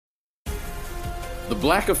The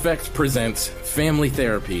Black Effect presents Family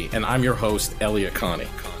Therapy, and I'm your host, Elliot Connie.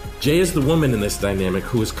 Jay is the woman in this dynamic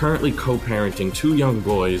who is currently co-parenting 2 young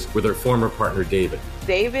boys with her former partner, David.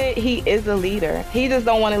 David, he is a leader. He just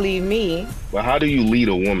don't want to leave me. But how do you lead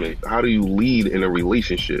a woman? How do you lead in a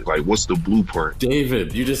relationship? Like, what's the blueprint?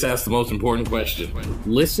 David, you just asked the most important question.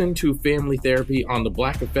 Listen to Family Therapy on the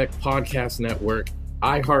Black Effect Podcast Network,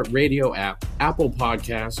 iHeartRadio app, Apple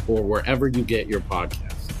Podcasts, or wherever you get your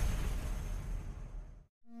podcasts.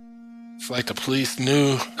 It's like the police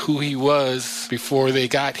knew who he was before they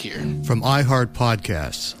got here. From iHeart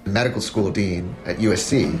Podcasts. The medical school dean at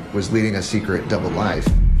USC was leading a secret double life.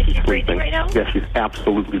 She's breathing right now? Yes, she's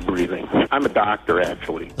absolutely breathing. I'm a doctor,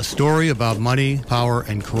 actually. A story about money, power,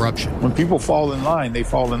 and corruption. When people fall in line, they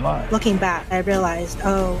fall in line. Looking back, I realized,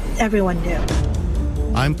 everyone knew.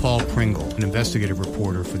 I'm Paul Pringle, an investigative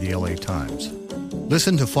reporter for the LA Times.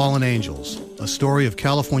 Listen to Fallen Angels, a story of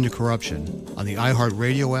California corruption on the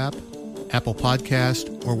iHeartRadio app, Apple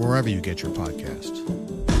Podcast, or wherever you get your podcasts.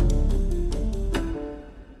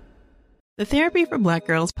 The Therapy for Black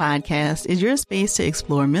Girls podcast is your space to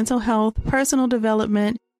explore mental health, personal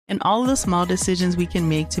development, and all of the small decisions we can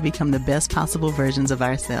make to become the best possible versions of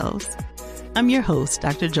ourselves. I'm your host,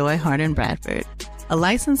 Dr. Joy Harden Bradford, a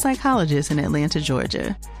licensed psychologist in Atlanta,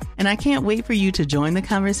 Georgia, and I can't wait for you to join the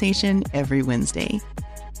conversation every Wednesday.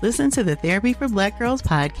 Listen to the Therapy for Black Girls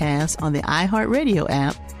podcast on the iHeartRadio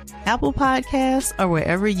app, Apple Podcasts, or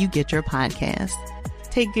wherever you get your podcasts.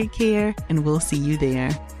 Take good care, and we'll see you there.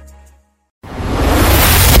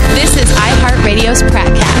 This is iHeartRadio's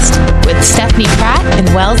Prattcast with Stephanie Pratt and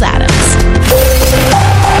Wells Adams.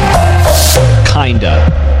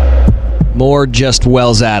 Kinda. More just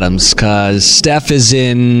Wells Adams, because Steph is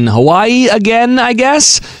in Hawaii again, I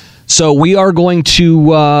guess. So we are going to,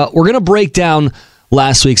 we're going to break down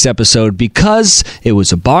last week's episode because it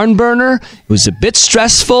was a barn burner. It was a bit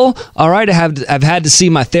stressful. All right, I've had to see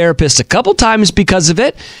my therapist a couple times because of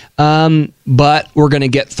it, but we're going to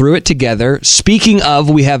get through it together. Speaking of,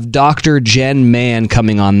 we have Dr. Jen Mann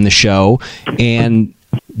coming on the show, and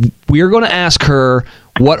we're going to ask her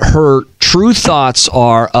what her true thoughts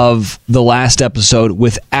are of the last episode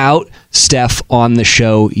without Steph on the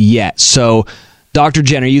show yet. So, Dr.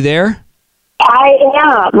 Jen, are you there? I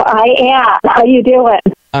am. How you doing?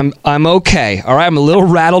 I'm okay. All right, I'm a little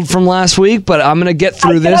rattled from last week, but I'm going to get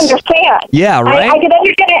through this. I can understand. Yeah, right? I can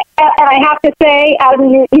understand it, and I have to say, Adam,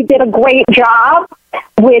 you did a great job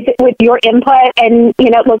with your input, and,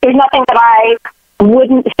 look, there's nothing that I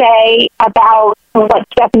wouldn't say about what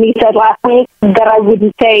Stephanie said last week that I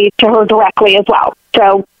wouldn't say to her directly as well.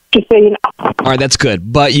 So, just so you know. All right, that's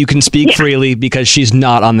good. But you can speak freely because she's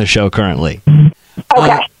not on the show currently.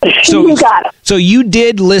 Okay, you got it. So you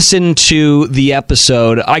did listen to the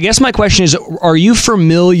episode. I guess my question is, are you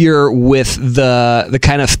familiar with the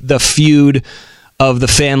kind of the feud of the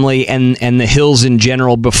family and the Hills in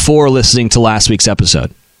general before listening to last week's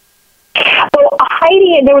episode? Well,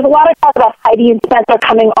 Heidi, there was a lot of talk about Heidi and Spencer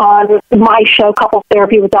coming on my show, Couples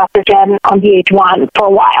Therapy with Dr. Jen, on VH1 for a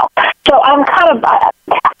while. So I'm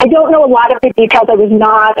I don't know a lot of the details. I was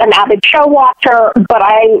not an avid show watcher, but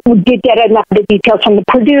I did get enough of the details from the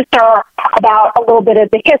producer about a little bit of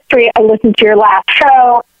the history. I listened to your last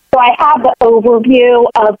show. So I have the overview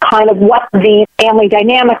of kind of what the family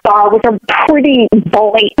dynamics are, which are pretty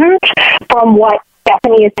blatant from what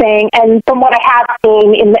Stephanie is saying and from what I have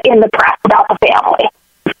seen in the press about the family.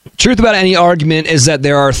 Truth about any argument is that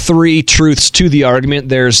there are 3 truths to the argument.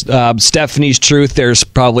 There's Stephanie's truth, there's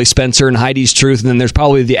probably Spencer and Heidi's truth, and then there's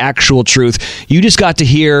probably the actual truth. You just got to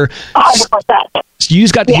hear 100%. You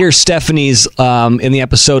just got to hear Stephanie's in the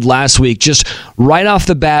episode last week, just right off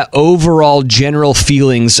the bat, overall general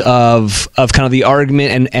feelings of kind of the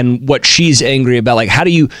argument and what she's angry about. Like, how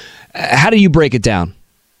do you break it down?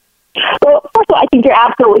 Well, first of all, I think you're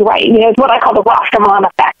absolutely right. It's what I call the Rashomon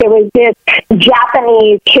effect. There was this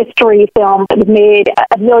Japanese history film that was made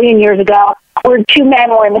a million years ago where 2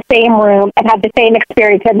 men were in the same room and had the same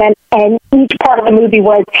experience, and each part of the movie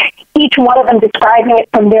was each one of them describing it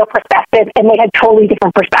from their perspective, and they had totally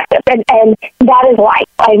different perspectives. And that is life.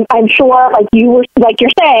 I'm sure, like you're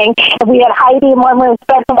saying, if we had Heidi in one room,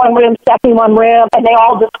 Spencer in one room, Stephanie in one room, and they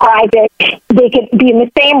all described it, they could be in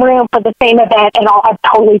the same room for the same event and all have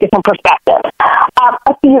totally different perspectives.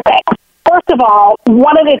 A few things. First of all,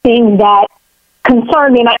 one of the things that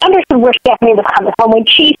concerned me, and I understood where Stephanie was coming from when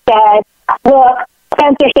she said, look,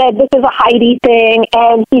 Spencer said this is a Heidi thing,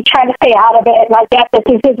 and he's trying to stay out of it, and I guess this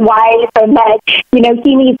is his wife, and that,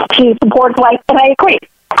 he needs to support his wife, and I agree.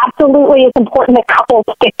 Absolutely, it's important that couples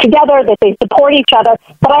stick together, that they support each other,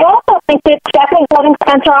 but I also think that Stephanie's letting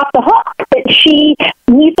Spencer off the hook, that she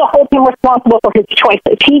needs to hold him responsible for his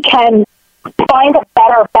choices. He can find a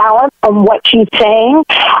better balance on what she's saying,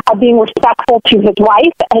 of being respectful to his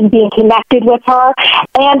wife and being connected with her,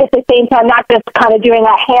 and at the same time not just kind of doing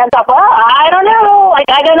a hands up, well, I don't know, like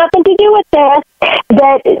I got nothing to do with this.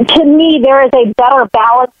 That, to me, there is a better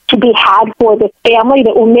balance to be had for this family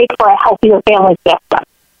that will make for a healthier family system.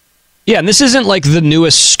 Yeah, and this isn't like the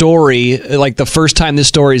newest story, like the first time this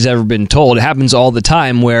story's ever been told. It happens all the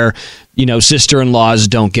time where, you know, sister-in-laws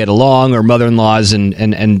don't get along, or mother-in-laws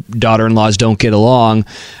and daughter-in-laws don't get along.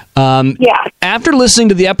 After listening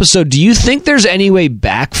to the episode, do you think there's any way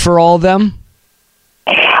back for all of them?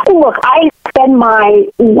 Look, I spend my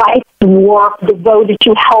life's work devoted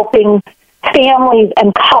to helping families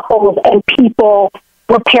and couples and people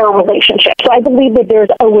repair relationships. So I believe that there's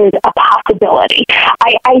always a possibility.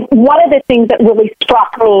 One of the things that really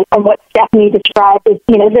struck me from what Stephanie described is,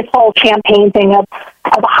 you know, this whole champagne thing of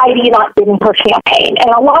Heidi not giving her champagne. And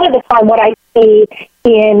a lot of the time what I see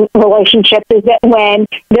in relationships is that when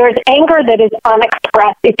there's anger that is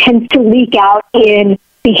unexpressed, it tends to leak out in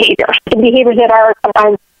behaviors. In behaviors that are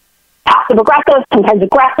sometimes passive-aggressive, sometimes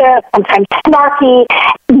aggressive, sometimes snarky.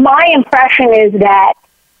 My impression is that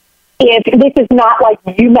if this is not, like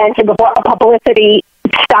you mentioned before, a publicity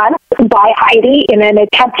stunt by Heidi in an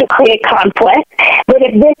attempt to create conflict, but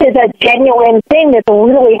if this is a genuine thing that's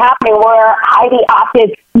really happening where Heidi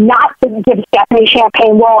opted not to give Stephanie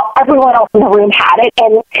champagne while everyone else in the room had it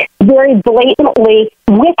and very blatantly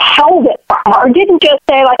withheld it from her, didn't just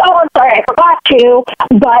say like, oh, I'm sorry, I forgot to,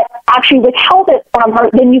 but actually withheld it from her,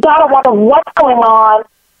 then you got to wonder what's going on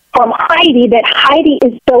from Heidi, that Heidi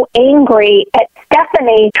is so angry at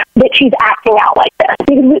Stephanie that she's acting out like this.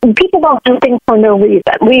 Because people don't do things for no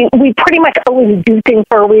reason. We pretty much always do things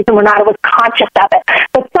for a reason. We're not always conscious of it.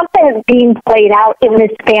 But something is being played out in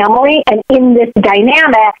this family and in this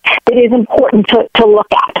dynamic that is important to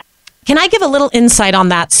look at. Can I give a little insight on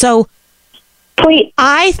that? So, please.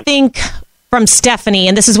 I think from Stephanie,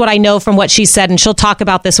 and this is what I know from what she said, and she'll talk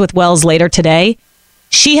about this with Wells later today,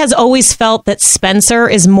 she has always felt that Spencer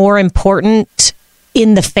is more important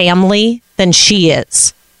in the family than she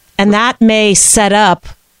is. And that may set up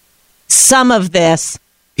some of this.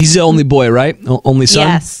 He's the only boy, right? Only son?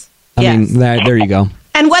 Yes. I mean, there you go.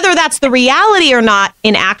 And whether that's the reality or not,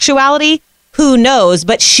 in actuality, who knows?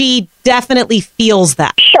 But she definitely feels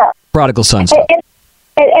that. Sure. Prodigal son.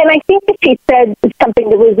 And I think that she said something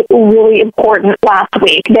that was really important last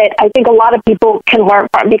week that I think a lot of people can learn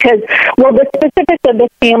from, because, well, the specifics of this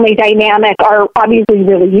family dynamic are obviously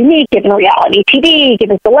really unique given reality TV,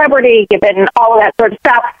 given celebrity, given all of that sort of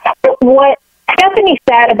stuff. But what Stephanie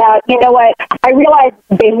said about, you know what, I realize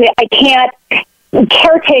basically I can't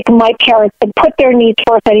caretake my parents and put their needs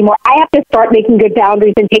first anymore. I have to start making good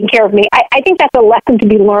boundaries and taking care of me. I think that's a lesson to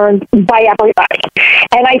be learned by everybody.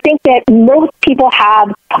 And I think that most people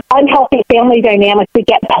have unhealthy family dynamics that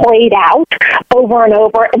get played out over and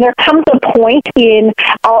over. And there comes a point in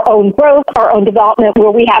our own growth, our own development,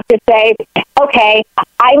 where we have to say, okay,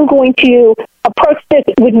 I'm going to approach this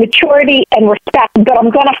with maturity and respect, but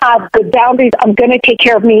I'm going to have good boundaries. I'm going to take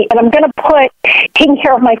care of me, and I'm going to put taking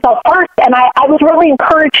care of myself first. And I was really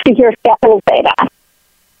encouraged to hear Stephanie say that.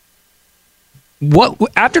 What,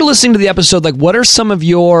 after listening to the episode, like, what are some of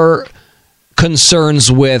your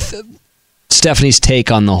concerns with Stephanie's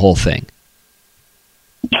take on the whole thing?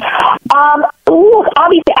 Look,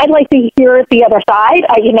 obviously, I'd like to hear the other side.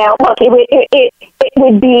 Look, it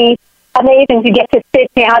would be amazing to get to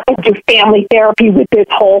sit down and do family therapy with this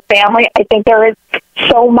whole family. I think there is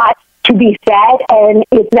so much to be said, and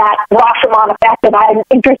it's that Rashomon effect that I'm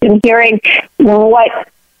interested in hearing what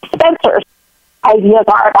Spencer's ideas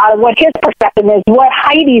are about it, what his perspective is, what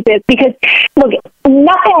Heidi's is, because, look,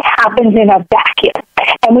 nothing happens in a vacuum,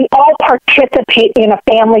 and we all participate in a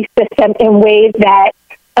family system in ways that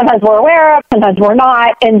sometimes we're aware of, sometimes we're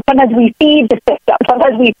not, and sometimes we feed the system.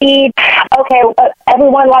 Sometimes we feed, okay,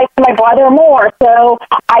 everyone likes my brother more, so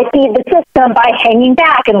I feed the system by hanging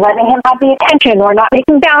back and letting him have the attention, or not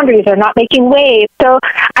making boundaries, or not making waves. So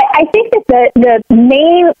I think that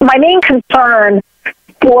my main concern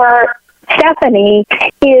for Stephanie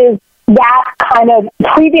is that kind of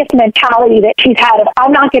previous mentality that she's had of,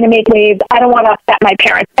 I'm not going to make waves, I don't want to upset my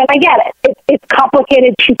parents. And I get it. It's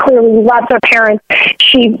complicated. She clearly loves her parents.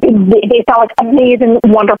 They sound like amazing,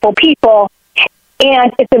 wonderful people.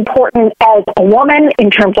 And it's important as a woman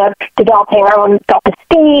in terms of developing her own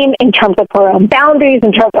self-esteem, in terms of her own boundaries,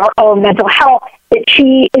 in terms of her own mental health, that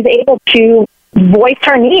she is able to voice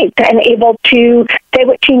her needs and able to say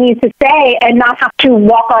what she needs to say and not have to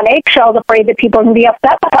walk on eggshells afraid that people are going to be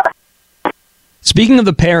upset with her. Speaking of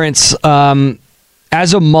the parents,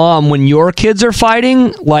 as a mom, when your kids are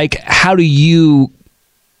fighting, like, how do you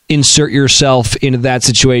insert yourself into that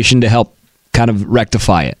situation to help kind of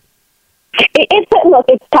rectify it?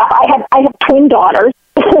 It's tough. I have twin daughters,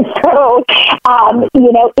 so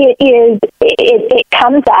it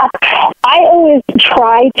comes up. I always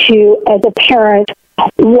try to, as a parent,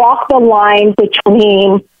 walk the line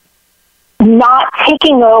between not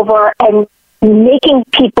taking over and making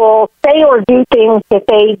people say or do things that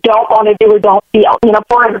they don't want to do or don't feel.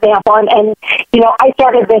 For example, and I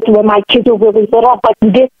started this when my kids were really little, but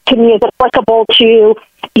this to me is applicable to,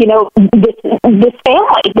 this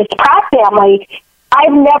family, this Pratt family. I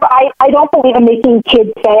don't believe in making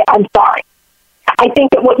kids say, I'm sorry. I think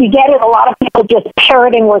that what you get is a lot of people just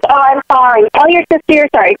parroting with, oh, I'm sorry. Tell your sister you're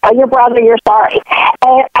sorry. Tell your brother you're sorry.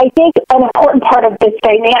 And I think an important part of this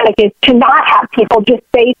dynamic is to not have people just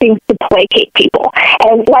say things to placate people.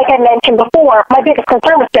 And like I mentioned before, my biggest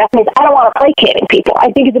concern with Stephanie is I don't want her placating people.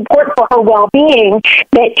 I think it's important for her well-being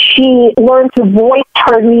that she learns to voice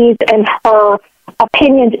her needs and her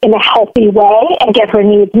opinions in a healthy way and get her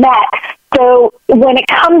needs met. So when it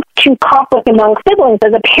comes to conflict among siblings,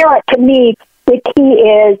 as a parent, to me, the key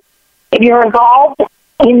is if you're involved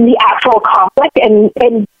in the actual conflict, and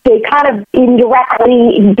they kind of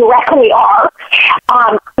directly are,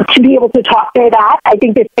 to be able to talk through that. I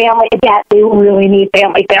think this family, again, they really need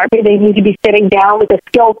family therapy. They need to be sitting down with a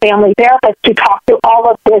skilled family therapist to talk through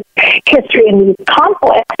all of this history and these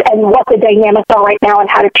conflicts and what the dynamics are right now and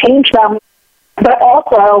how to change them. But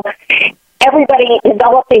also, everybody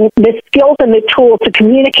developing the skills and the tools to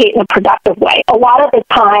communicate in a productive way. A lot of the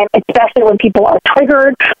time, especially when people are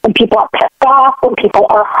triggered, when people are pissed off, when people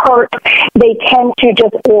are hurt, they tend to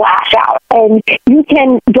just lash out. And you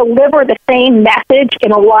can deliver the same message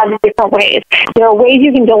in a lot of different ways. There are ways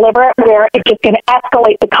you can deliver it where it's just going to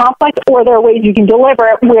escalate the conflict, or there are ways you can deliver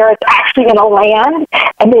it where it's actually going to land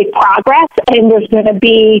and make progress, and there's going to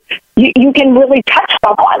be you can really touch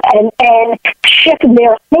someone and shift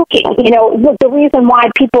their thinking. The reason why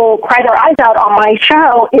people cry their eyes out on my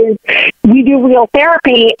show is we do real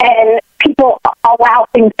therapy and people allow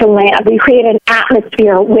things to land. We create an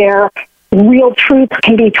atmosphere where real truths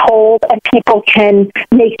can be told and people can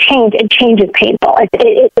make change, and change is painful.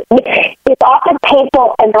 It's often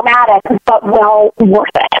painful and dramatic, but well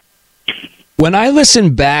worth it. When I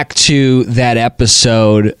listen back to that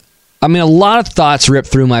episode, I mean, a lot of thoughts ripped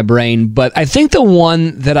through my brain, but I think the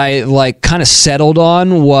one that I kind of settled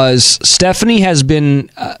on was Stephanie has been,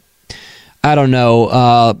 for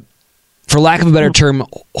lack of a better term,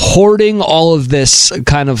 hoarding all of this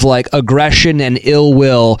kind of aggression and ill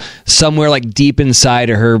will somewhere deep inside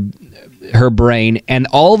of her brain. And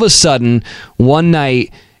all of a sudden, one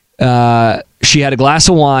night, she had a glass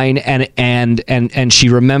of wine and she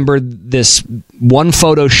remembered this one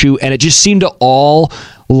photo shoot, and it just seemed to all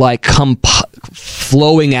come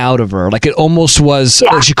flowing out of her. It almost was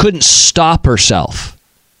like she couldn't stop herself.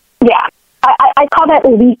 Yeah. I call that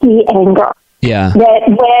leaky anger. Yeah. That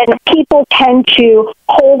when people tend to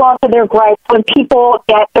hold on to their gripes, when people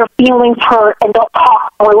get their feelings hurt and don't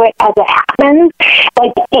talk through it as it happens,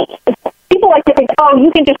 people like to think, oh,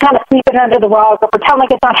 you can just kind of sweep it under the rug or pretend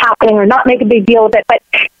like it's not happening or not make a big deal of it. But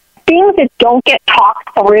things that don't get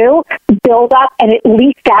talked through build up, and it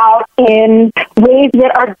leaks out in ways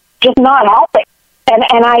that are just not helping.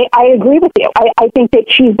 And I agree with you. I think that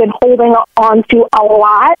she's been holding on to a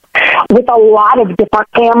lot with a lot of different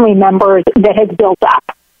family members that has built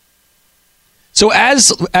up. So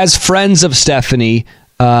as friends of Stephanie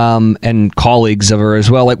and colleagues of her as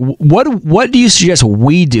well, what do you suggest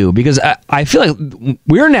we do? Because I feel like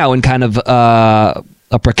we're now in kind of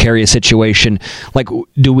a precarious situation.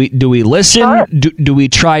 Do we listen? Sure. Do we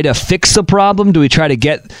try to fix the problem? Do we try to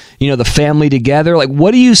get the family together?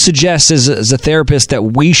 What do you suggest as a therapist that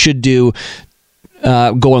we should do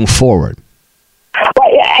going forward? Well,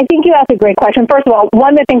 I think you asked a great question. First of all,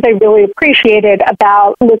 one of the things I really appreciated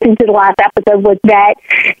about listening to the last episode was that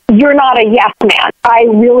you're not a yes man. I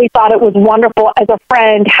really thought it was wonderful as a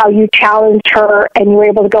friend how you challenged her and you were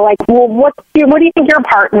able to go well, what do you think your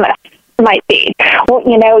part in this might be? Well,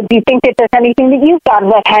 do you think that there's anything that you've done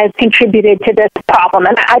that has contributed to this problem?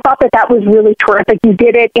 And I thought that was really terrific. You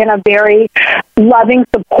did it in a very loving,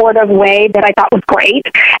 supportive way that I thought was great.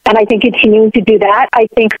 And I think continuing to do that, I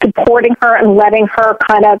think supporting her and letting her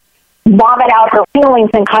kind of vomit out her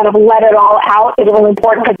feelings and kind of let it all out is really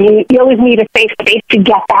important, because you always need a safe space to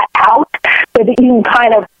get that out so that you can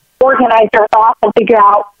kind of organize your thoughts and figure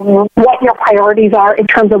out what your priorities are in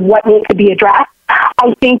terms of what needs to be addressed.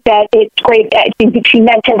 I think that it's great. I think that she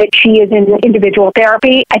mentioned that she is in individual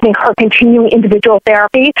therapy. I think her continuing individual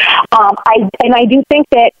therapy. I do think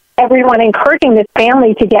that everyone encouraging this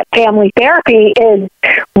family to get family therapy is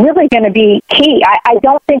really going to be key. I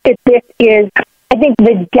don't think that I think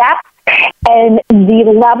the depth and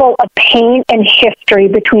the level of pain and history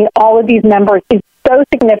between all of these members is so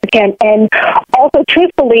significant. And also,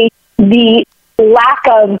 truthfully, the lack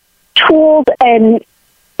of tools and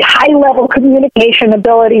high-level communication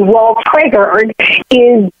ability while triggered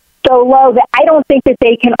is so low that I don't think that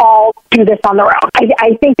they can all do this on their own.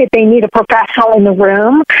 I think that they need a professional in the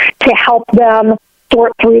room to help them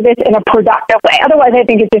sort through this in a productive way. Otherwise, I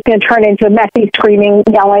think it's just going to turn into a messy, screaming,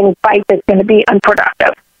 yelling fight that's going to be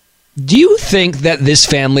unproductive. Do you think that this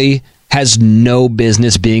family has no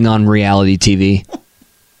business being on reality TV?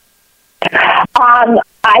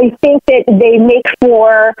 I think that they make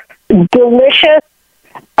for delicious,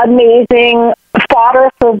 amazing fodder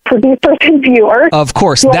for producers and viewers. Of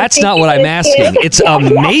course, that's not what I'm asking. It's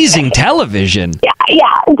amazing television.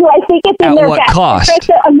 Yeah. Do I think it's in their best interest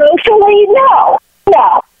emotionally? No.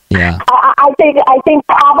 Yeah. I think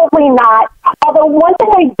probably not. Although one thing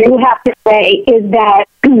I do have to say is that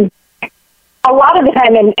a lot of the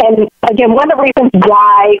time, and again, one of the reasons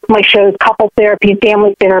why my shows, Couple Therapy and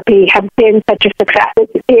Family Therapy, have been such a success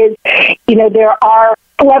is there are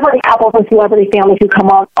celebrity couples and celebrity families who come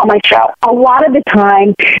on my show. A lot of the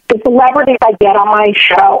time, the celebrities I get on my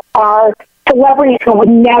show are celebrities who would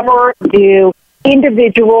never do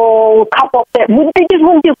individual couples they just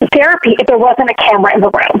wouldn't do therapy if there wasn't a camera in the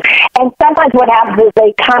room. And sometimes what happens is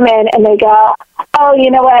they come in and they go, oh,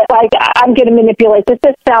 you know what, like, I'm going to manipulate the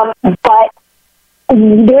system, but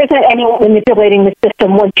there isn't anyone manipulating the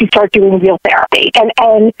system once you start doing real therapy.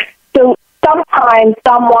 And so sometimes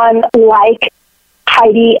someone like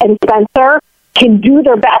Heidi and Spencer can do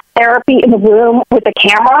their best therapy in the room with a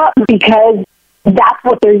camera because that's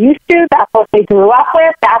what they're used to, that's what they grew up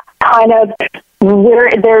with, that's kind of where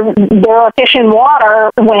they're a fish in water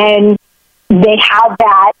when they have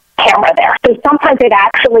that camera there. So sometimes it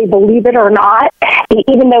actually, believe it or not,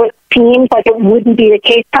 even though it seems like it wouldn't be the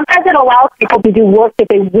case, sometimes it allows people to do work that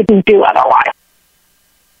they wouldn't do otherwise.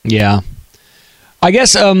 Yeah. I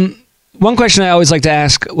guess one question I always like to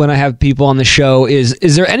ask when I have people on the show is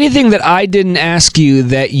there anything that I didn't ask you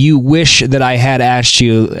that you wish that I had asked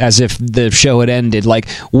you as if the show had ended? Like,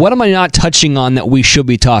 what am I not touching on that we should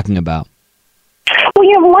be talking about?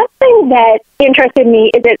 Well, one thing that interested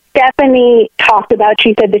me is that Stephanie talked about,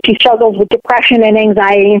 she said that she struggles with depression and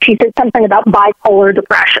anxiety, and she said something about bipolar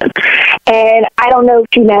depression. And I don't know if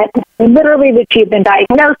she meant literally that she had been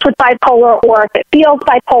diagnosed with bipolar or if it feels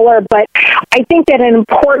bipolar, but I think that an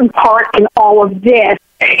important part in all of this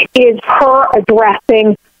is her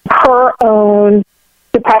addressing her own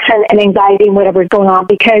depression and anxiety and whatever is going on.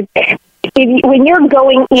 Because when you're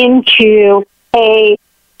going into a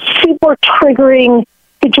super triggering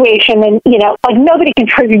situation, and like nobody can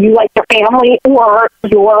trigger you like your family or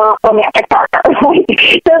your romantic partner. That's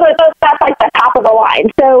like the top of the line.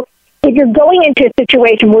 So if you're going into a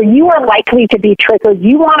situation where you are likely to be triggered,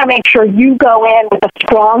 you want to make sure you go in with a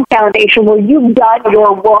strong foundation where you've done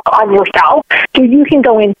your work on yourself, so you can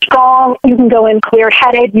go in strong, you can go in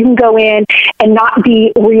clear-headed, you can go in and not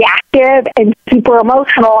be reactive and super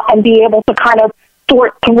emotional and be able to kind of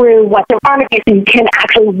sort through what's in front of you so you can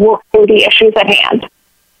actually work through the issues at hand.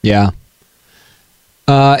 Yeah.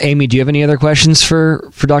 Amy, do you have any other questions for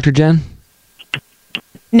Dr. Jen?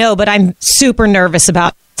 No, but I'm super nervous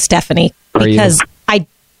about Stephanie because I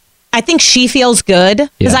think she feels good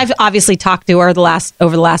because I've obviously talked to her over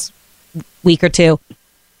the last week or two.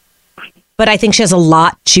 But I think she has a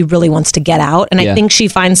lot she really wants to get out, and I think she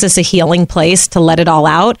finds this a healing place to let it all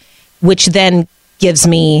out, which then gives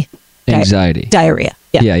me anxiety, diarrhea.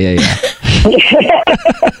 Yeah.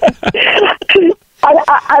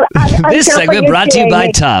 This segment brought to you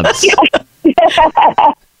by Tubbs.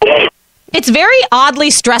 It's very oddly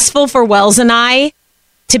stressful for Wells and I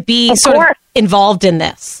to be sort of involved in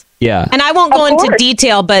this. Yeah. And I won't go into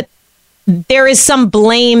detail, but there is some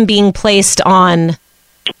blame being placed on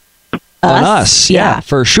us. Yeah,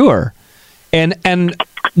 for sure. And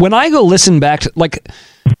when I go listen back to, like,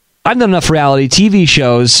 I've done enough reality TV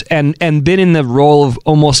shows and been in the role of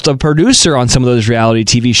almost a producer on some of those reality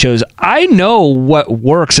TV shows. I know what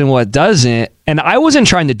works and what doesn't, and I wasn't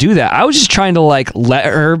trying to do that. I was just trying to let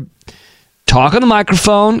her talk on the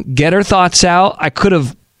microphone, get her thoughts out.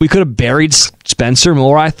 We could have buried Spencer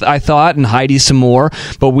more, I thought, and Heidi some more,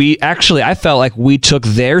 but I felt like we took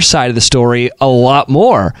their side of the story a lot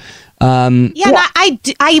more. And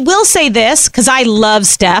I will say this because I love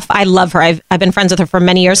Steph. I love her. I've been friends with her for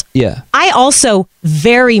many years. Yeah. I also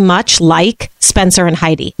very much like Spencer and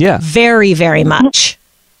Heidi. Yeah. Very, very much.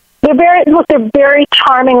 They're very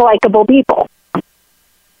charming, likable people.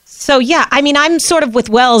 So, yeah, I mean, I'm sort of with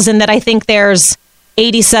Wells in that I think there's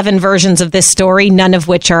 87 versions of this story, none of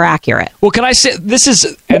which are accurate. Well, can I say this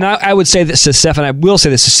is, and I would say this to Steph, and I will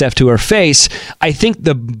say this to Steph to her face. I think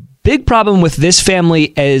the big problem with this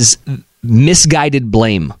family is misguided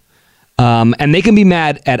blame. And they can be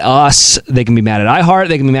mad at us. They can be mad at iHeart.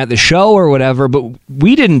 They can be mad at the show or whatever. But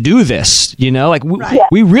we didn't do this, Like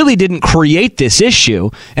we really didn't create this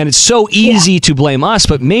issue. And it's so easy to blame us.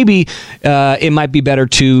 But maybe it might be better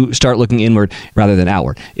to start looking inward rather than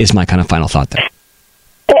outward. Is my kind of final thought there.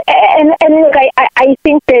 And look, I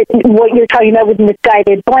think that what you're talking about with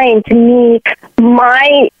misguided blame, to me,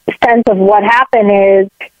 my sense of what happened is,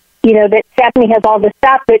 that Stephanie has all the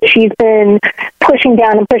stuff that she's been pushing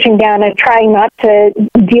down and trying not to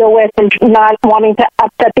deal with and not wanting to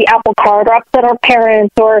upset the apple cart or upset her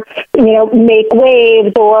parents or, make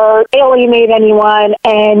waves or alienate anyone.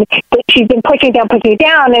 And that she's been pushing down.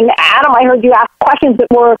 And Adam, I heard you ask questions that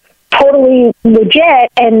were totally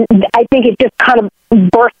legit. And I think it just kind of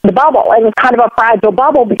burst the bubble. It was kind of a fragile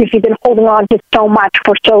bubble because she's been holding on to so much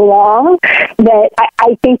for so long that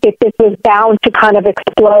I think that this was bound to kind of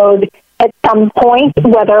explode at some point,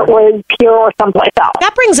 whether it was here or someplace else.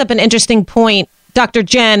 That brings up an interesting point, Dr.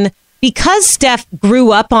 Jen. Because Steph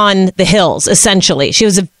grew up on the hills, essentially. She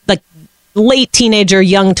was a late teenager,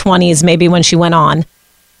 young 20s maybe when she went on.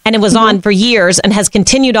 And it was on for years and has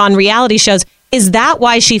continued on reality shows. Is that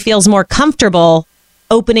why she feels more comfortable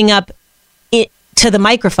opening up to the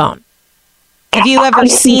microphone? Have you ever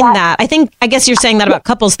seen that? I guess you're saying that about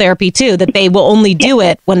couples therapy too, that they will only do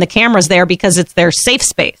it when the camera's there because it's their safe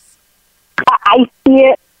space. I see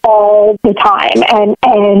it all the time,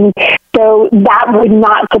 and so that would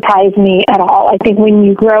not surprise me at all. I think when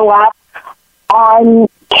you grow up on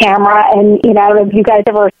camera, and I don't know if you guys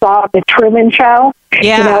ever saw The Truman Show,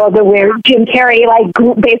 where Jim Carrey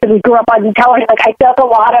basically grew up on television. I feel like a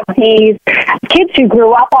lot of these kids who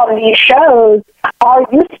grew up on these shows are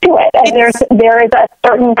used to it, and there is a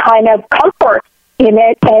certain kind of comfort in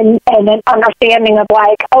it, and an understanding of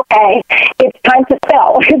okay, it's time to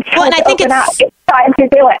spill. It's time to open up. It's time to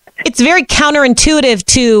do it. It's very counterintuitive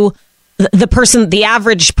to the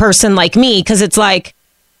average person like me, because it's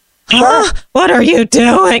what are you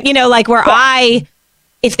doing?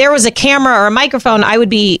 If there was a camera or a microphone, I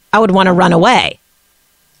would want to run away.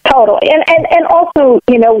 Totally. And also,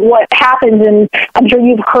 what happens, and I'm sure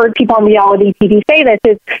you've heard people on reality TV say this,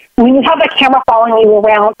 is when you have a camera following you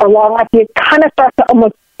around for long enough, you kind of start to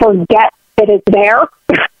almost forget that it's there.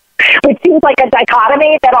 Which seems like a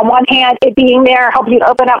dichotomy, that on one hand, it being there helps you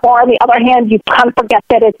open up more. On the other hand, you kind of forget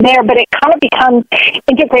that it's there, but it kind of becomes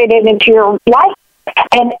integrated into your life.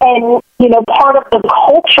 And part of the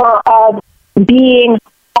culture of being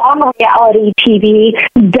on reality TV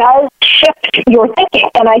does shift your thinking.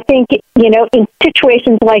 And I think, in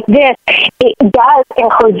situations like this, it does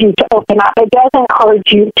encourage you to open up. It does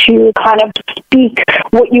encourage you to kind of speak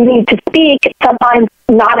what you need to speak, sometimes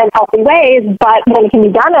not in healthy ways, but when it can be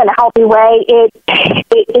done in a healthy way,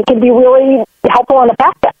 it can be really helpful and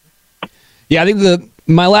effective. Yeah, I think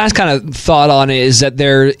my last kind of thought on it is that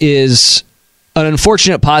there is an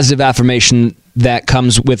unfortunate positive affirmation that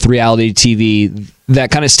comes with reality TV that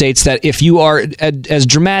kind of states that if you are as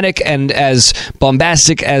dramatic and as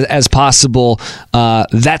bombastic as possible,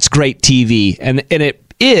 that's great TV. And it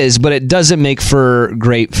is, but it doesn't make for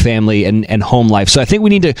great family and home life. So I think we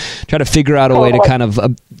need to try to figure out a way to kind of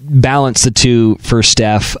balance the two for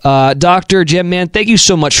Steph. Dr. Jen, man, thank you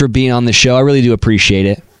so much for being on the show. I really do appreciate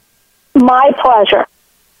it. My pleasure.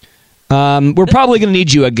 We're probably going to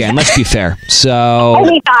need you again. Let's be fair.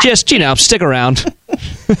 So just, stick around.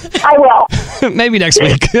 I will. Maybe next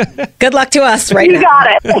week. Good luck to us right now. You got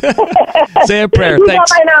it. Say a prayer. You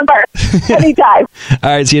Thanks. got my number. Anytime.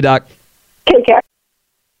 All right. See you, Doc. Take care.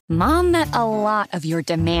 Mom met a lot of your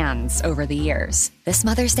demands over the years. This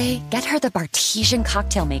Mother's Day, get her the Bartesian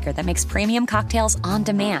cocktail maker that makes premium cocktails on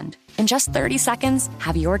demand. In just 30 seconds,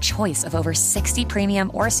 have your choice of over 60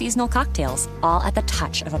 premium or seasonal cocktails, all at the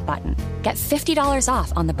touch of a button. Get $50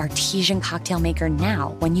 off on the Bartesian cocktail maker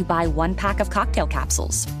now when you buy 1 pack of cocktail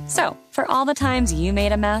capsules. So, for all the times you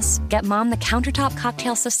made a mess, get Mom the countertop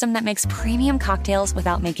cocktail system that makes premium cocktails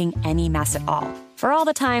without making any mess at all. For all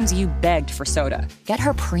the times you begged for soda, get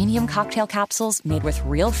her premium cocktail capsules made with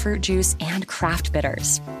real fruit juice and craft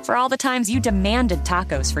bitters. For all the times you demanded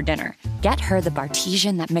tacos for dinner, get her the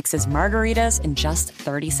Bartesian that mixes margaritas in just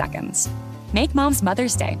 30 seconds. Make Mom's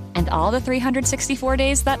Mother's Day and all the 364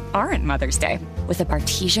 days that aren't Mother's Day with a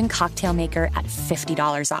Bartesian cocktail maker at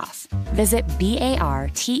 $50 off. Visit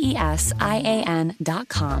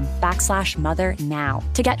BARTESIAN.com/mother now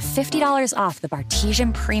to get $50 off the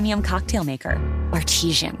Bartesian Premium Cocktail Maker.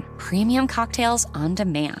 Bartesian, premium cocktails on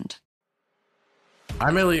demand.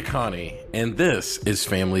 I'm Elliot Connie, and this is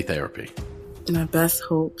Family Therapy. My best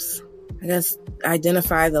hopes, I guess,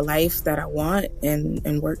 identify the life that I want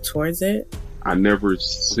and work towards it. I never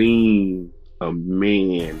seen a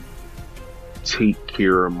man take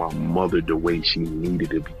care of my mother the way she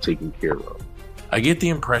needed to be taken care of. I get the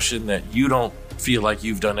impression that you don't feel like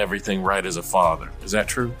you've done everything right as a father. Is that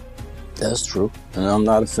true? That's true, and I'm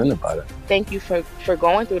not offended by that. Thank you for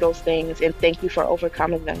going through those things, and thank you for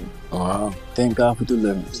overcoming them. Wow. Thank God for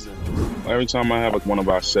deliverance. Every time I have one of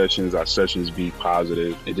our sessions be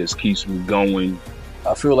positive. It just keeps me going.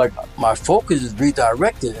 I feel like my focus is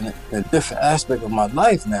redirected in a different aspect of my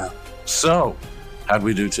life now. So, how'd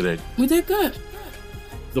we do today? We did good.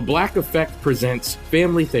 The Black Effect presents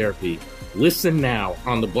Family Therapy. Listen now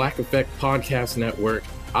on the Black Effect Podcast Network,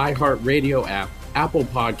 iHeartRadio app, Apple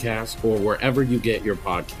Podcasts, or wherever you get your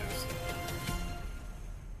podcasts.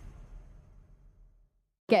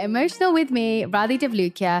 Get emotional with me, Radhi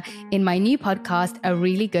Devlukia, in my new podcast, A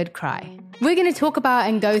Really Good Cry. We're going to talk about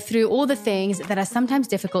and go through all the things that are sometimes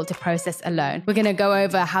difficult to process alone. We're going to go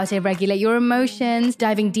over how to regulate your emotions,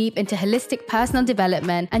 diving deep into holistic personal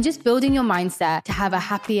development, and just building your mindset to have a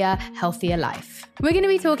happier, healthier life. We're going to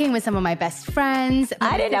be talking with some of my best friends.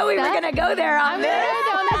 I didn't know we were going to go there on this.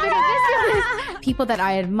 People that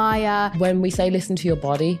I admire. When we say listen to your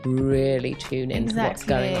body, really tune into what's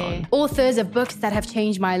going on. Authors of books that have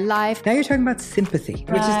changed my life. Now you're talking about sympathy,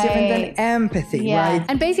 which is different than empathy, right?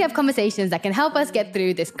 And basically have conversations that can help us get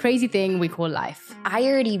through this crazy thing we call life. I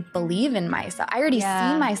already believe in myself. I already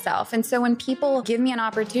see myself. And so when people give me an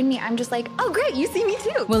opportunity, I'm just like, oh, great, you see me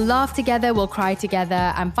too. We'll laugh together, we'll cry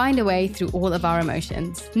together, and find a way through all of our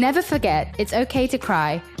emotions. Never forget, it's okay to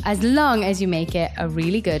cry as long as you make it a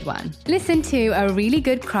really good one. Listen to A Really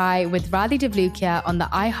Good Cry with Radhi Devlukia on the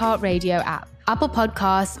iHeartRadio app, Apple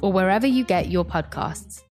Podcasts, or wherever you get your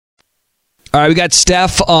podcasts. All right, we got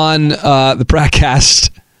Steph on the Pratcast.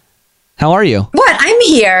 How are you? What? I'm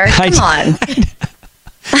here. Come on.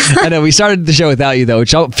 I know we started the show without you, though,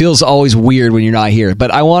 which feels always weird when you're not here.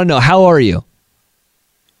 But I want to know, how are you?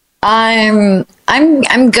 I'm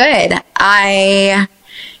good. I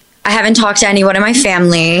haven't talked to anyone in my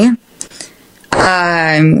family.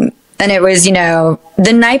 And it was,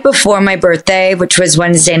 the night before my birthday, which was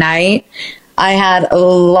Wednesday night, I had a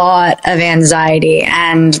lot of anxiety,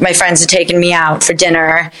 and my friends had taken me out for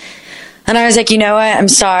dinner. And I was like, you know what? I'm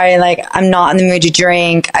sorry. Like, I'm not in the mood to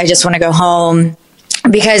drink. I just want to go home,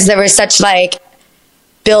 because there was such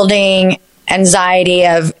building anxiety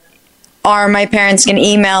of, are my parents going to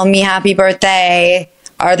email me happy birthday?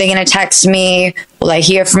 Are they going to text me? Will I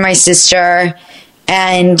hear from my sister?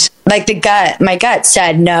 And my gut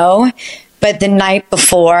said no. But the night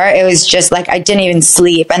before, it was just I didn't even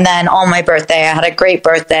sleep. And then on my birthday, I had a great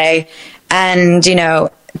birthday. And,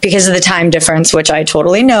 because of the time difference, which I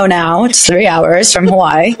totally know now, it's 3 hours from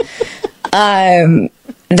Hawaii, that,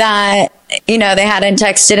 they hadn't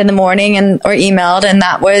texted in the morning or emailed, and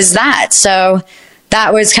that was that. So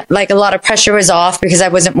that was a lot of pressure was off because I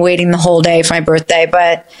wasn't waiting the whole day for my birthday.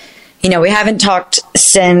 But, we haven't talked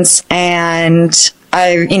since, and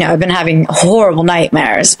I've been having horrible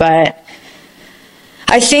nightmares. But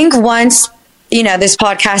I think once, this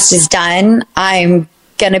podcast is done, I'm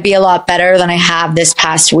going to be a lot better than I have this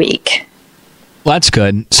past week. Well, that's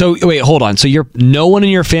good. So wait, hold on. So no one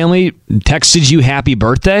in your family texted you happy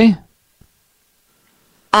birthday?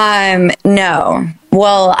 No.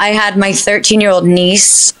 Well, I had my 13-year-old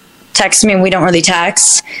niece text me, and we don't really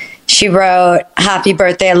text. She wrote, happy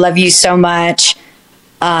birthday. I love you so much.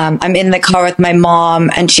 I'm in the car with my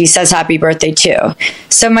mom, and she says happy birthday too.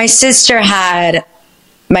 So my sister had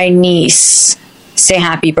my niece say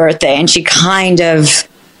happy birthday, and she kind of,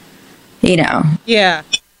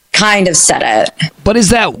 kind of said it. But is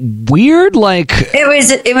that weird?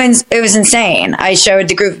 It was insane. I showed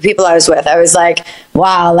the group of people I was with. I was like,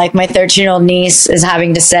 wow, my 13-year-old niece is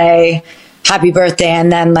having to say happy birthday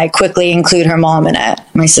and then quickly include her mom in it,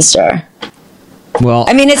 my sister. Well,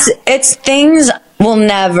 I mean, it's things will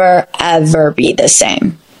never ever be the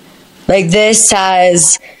same. This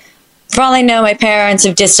has, for all I know, my parents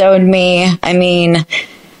have disowned me. I mean,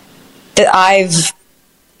 I've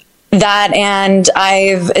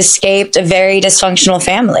escaped a very dysfunctional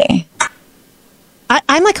family.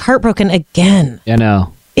 I'm heartbroken again. I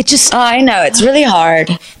know. It just... I know. It's really hard.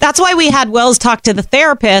 That's why we had Wells talk to the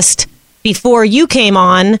therapist, before you came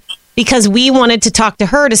on because we wanted to talk to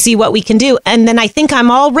her to see what we can do. And then I think I'm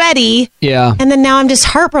all ready. Yeah. And then now I'm just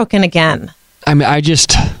heartbroken again. I mean, I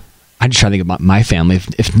just try to think about my family.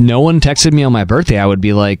 If no one texted me on my birthday, I would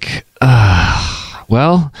be like,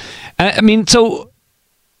 well, I mean, so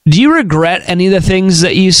do you regret any of the things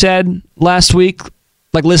that you said last week?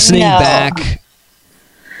 Like listening back?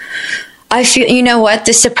 I feel, you know what?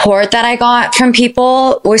 The support that I got from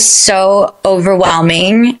people was so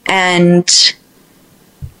overwhelming. And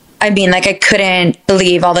I mean, like, I couldn't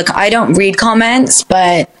believe I don't read comments,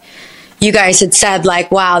 but you guys had said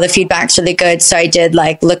like, wow, the feedback's really good. So I did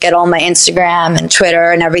like look at all my Instagram and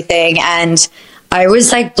Twitter and everything. And I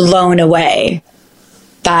was like blown away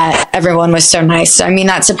that everyone was so nice. So, I mean,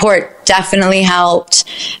 that support definitely helped.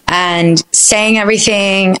 And saying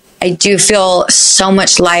everything, I do feel so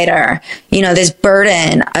much lighter. You know, this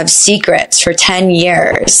burden of secrets for 10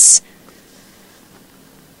 years.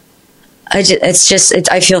 I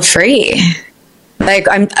feel free. Like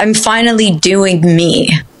I'm finally doing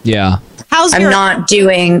me. Yeah. I'm not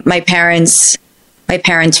doing my parents'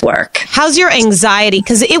 work. How's your anxiety?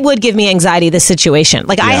 Because it would give me anxiety, this situation.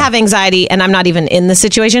 Like, I have anxiety and I'm not even in the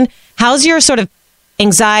situation. How's your sort of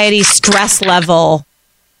anxiety, stress level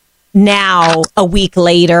now, a week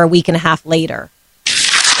later, a week and a half later?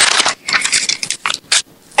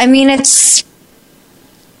 I mean, it's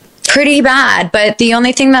pretty bad, but the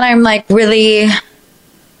only thing that I'm like really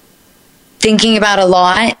thinking about a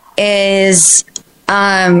lot is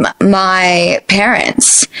my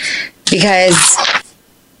parents, because,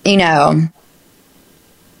 you know,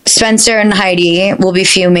 Spencer and Heidi will be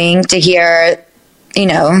fuming to hear, you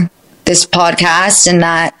know, this podcast and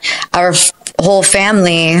that our whole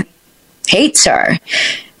family hates her,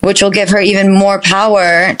 which will give her even more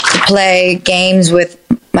power to play games with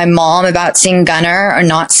my mom about seeing Gunnar or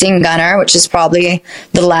not seeing Gunnar, which is probably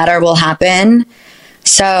the latter will happen.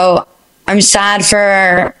 So I'm sad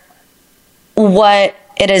for what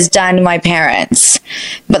it has done to my parents.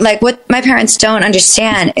 But like, what my parents don't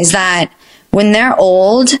understand is that when they're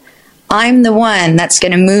old, I'm the one that's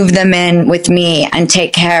going to move them in with me and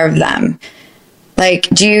take care of them. Like,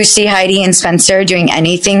 do you see Heidi and Spencer doing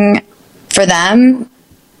anything for them?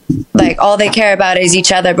 Like, all they care about is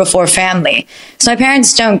each other before family. So my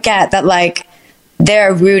parents don't get that, like,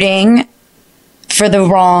 they're rooting for the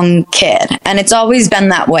wrong kid. And it's always been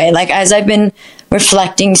that way. Like, as I've been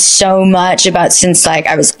reflecting so much about since, like,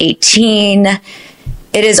 I was 18,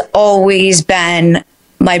 it has always been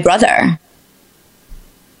my brother.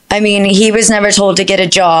 I mean, he was never told to get a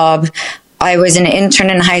job. I was an intern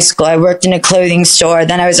in high school. I worked in a clothing store.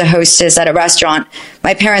 Then I was a hostess at a restaurant.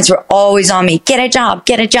 My parents were always on me. Get a job,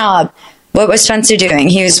 get a job. What was Spencer doing?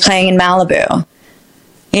 He was playing in Malibu.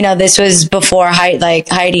 You know, this was before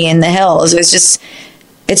Heidi in the Hills. It was just,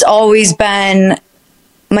 it's always been,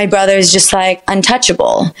 my brother's just like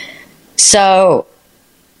untouchable. So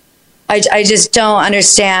I just don't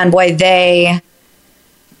understand why they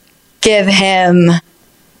give him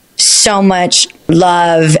so much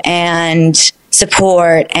love and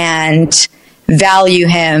support and value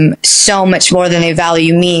him so much more than they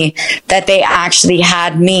value me, that they actually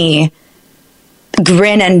had me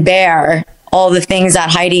grin and bear all the things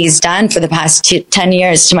that Heidi's done for the past 10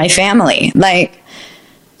 years to my family. Like,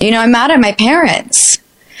 you know, I'm mad at my parents.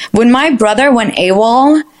 When my brother went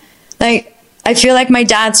AWOL, like, I feel like my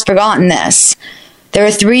dad's forgotten this. There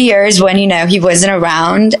were 3 years when, you know, he wasn't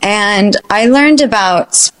around, and I learned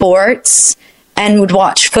about sports and would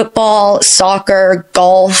watch football, soccer,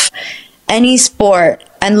 golf, any sport,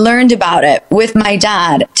 and learned about it with my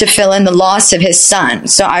dad to fill in the loss of his son.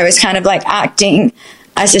 So I was kind of like acting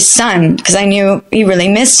as his son because I knew he really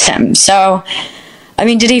missed him. So, I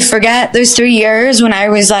mean, did he forget those 3 years when I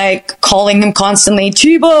was like calling him constantly,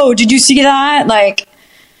 Chibo, did you see that? Like,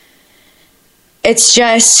 it's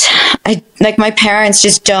just, my parents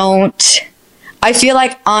just don't, I feel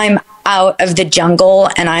like I'm out of the jungle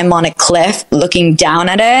and I'm on a cliff looking down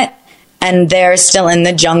at it, and they're still in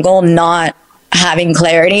the jungle not having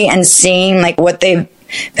clarity, and seeing like what they've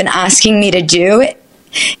been asking me to do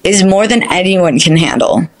is more than anyone can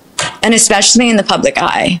handle, and especially in the public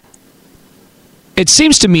eye. It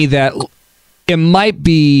seems to me that it might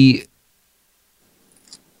be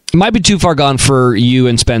too far gone for you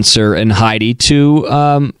and Spencer and Heidi to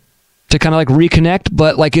kind of like reconnect,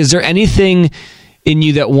 but like, is there anything in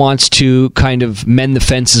you that wants to kind of mend the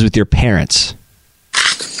fences with your parents?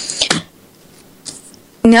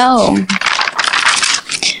 No.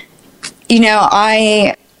 You know,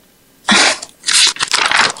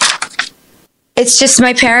 it's just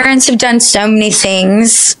my parents have done so many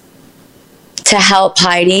things to help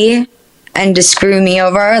Heidi and to screw me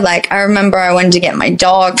over. Like, I remember I wanted to get my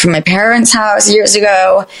dog from my parents' house years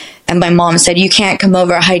ago, and my mom said, you can't come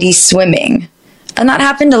over, Heidi's swimming. And that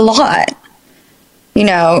happened a lot. You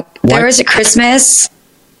know, there was a Christmas,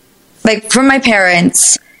 like, from my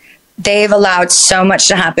parents, they've allowed so much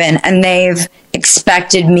to happen, and they've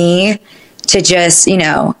expected me to just, you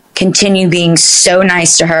know, continue being so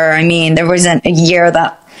nice to her. I mean, there wasn't a year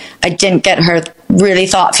that I didn't get her really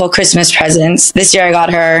thoughtful Christmas presents. This year I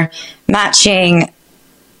got her matching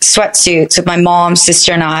sweatsuits with my mom,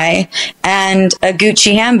 sister, and I, and a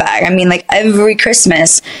Gucci handbag. I mean, like, every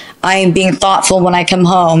Christmas I am being thoughtful when I come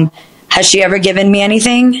home. Has she ever given me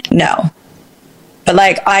anything? No. But,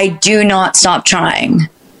 like, I do not stop trying.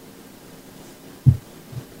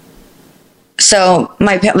 So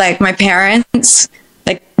my parents,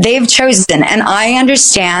 like, they've chosen, and I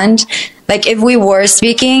understand. Like, if we were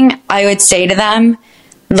speaking, I would say to them,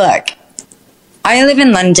 look, I live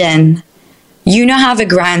in London. You now have a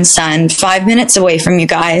grandson 5 minutes away from you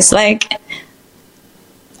guys. Like,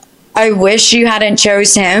 I wish you hadn't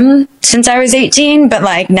chose him since I was 18, but,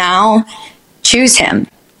 like, now choose him.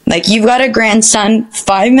 Like, you've got a grandson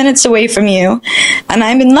 5 minutes away from you, and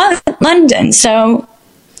I'm in London, so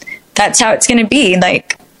that's how it's going to be.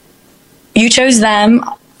 Like, you chose them,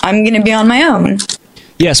 I'm going to be on my own.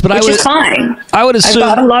 Yes, but which is fine. I would assume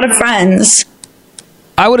I've got a lot of friends.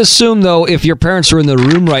 I would assume, though, if your parents were in the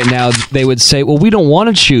room right now, they would say, well, we don't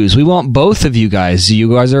want to choose. We want both of you guys.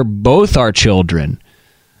 You guys are both our children.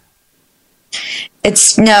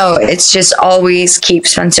 It's just always keep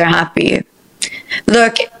Spencer happy.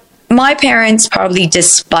 Look, my parents probably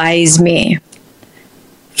despise me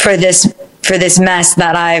for this mess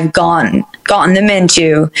that I've gotten them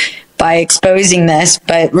into by exposing this,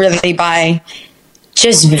 but really by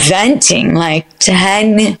just venting like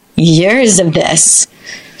 10 years of this.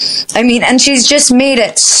 I mean, and she's just made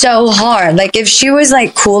it so hard. Like, if she was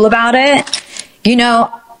like cool about it, you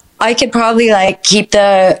know, I could probably like keep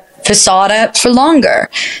the facade up for longer.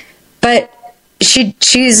 But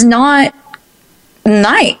she's not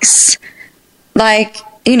nice. Like,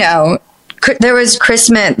 you know, there was a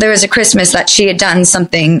Christmas that she had done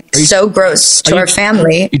something so gross to our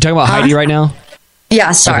family. You talking about Heidi right now?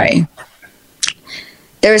 Yeah, sorry. Okay.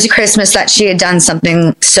 There was a Christmas that she had done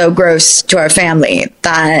something so gross to our family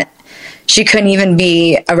that she couldn't even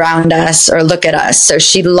be around us or look at us. So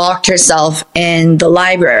she locked herself in the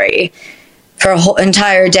library for a whole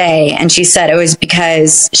entire day. And she said it was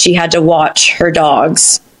because she had to watch her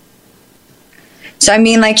dogs. So, I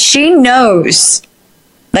mean, like, she knows,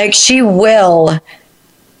 like, she will,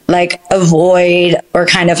 like, avoid or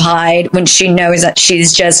kind of hide when she knows that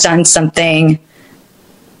she's just done something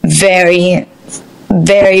very,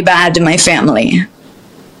 very bad to my family.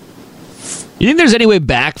 You think there's any way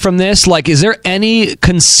back from this? Like, is there any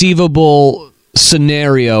conceivable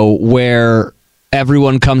scenario where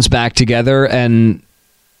everyone comes back together and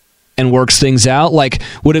works things out? Like,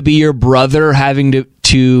 would it be your brother having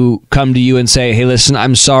to come to you and say, hey, listen,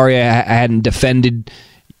 I'm sorry I hadn't defended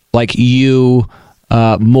like you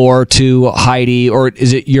more to Heidi? Or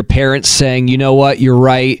is it your parents saying, you know what, you're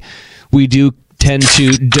right, we do tend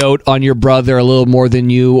to dote on your brother a little more than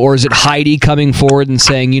you? Or is it Heidi coming forward and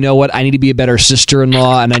saying, you know what, I need to be a better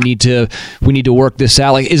sister-in-law and we need to work this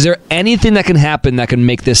out? Like, is there anything that can happen that can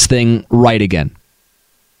make this thing right again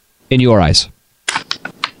in your eyes?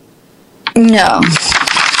 No,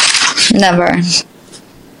 never.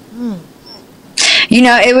 You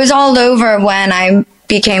know, it was all over when I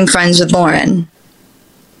became friends with Lauren.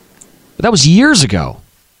 But that was years ago.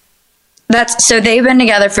 So they've been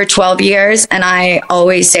together for 12 years, and I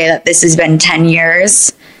always say that this has been 10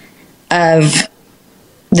 years of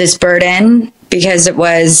this burden, because it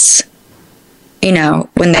was, you know,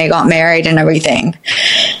 when they got married and everything.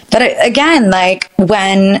 But again, like,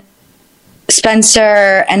 when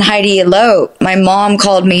Spencer and Heidi eloped, my mom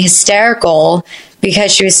called me hysterical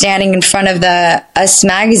because she was standing in front of the Us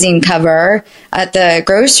magazine cover at the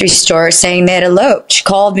grocery store saying they had eloped. She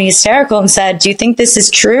called me hysterical and said, do you think this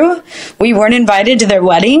is true? We weren't invited to their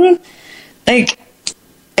wedding? Like,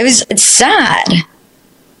 it's sad.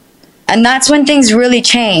 And that's when things really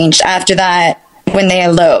changed after that, when they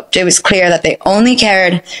eloped. It was clear that they only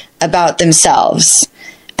cared about themselves.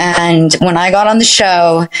 And when I got on the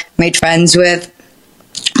show, made friends with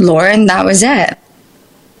Lauren, that was it.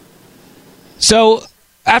 So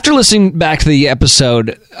after listening back to the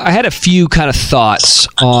episode, I had a few kind of thoughts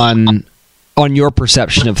on your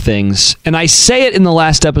perception of things. And I say it in the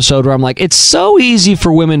last episode where I'm like, it's so easy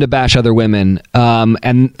for women to bash other women.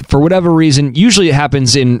 And for whatever reason, usually it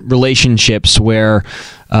happens in relationships where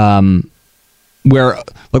like,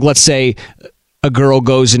 let's say a girl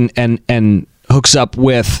goes and hooks up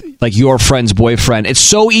with like your friend's boyfriend, it's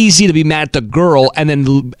so easy to be mad at the girl and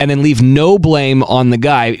then leave no blame on the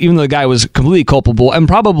guy, even though the guy was completely culpable and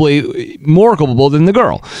probably more culpable than the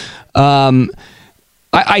girl.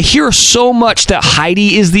 I hear so much that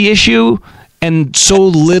Heidi is the issue and so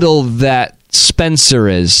little that Spencer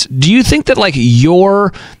is. Do you think that like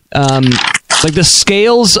your like the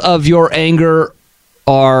scales of your anger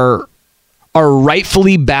are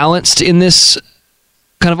rightfully balanced in this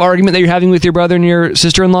kind of argument that you're having with your brother and your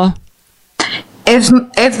sister-in-law?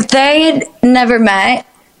 If they had never met,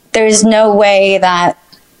 there's no way that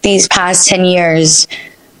these past 10 years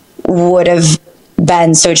would have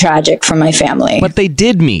been so tragic for my family. But they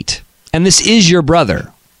did meet, and this is your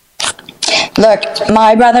brother. Look,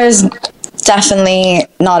 my brother's definitely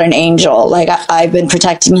not an angel. Like, I've been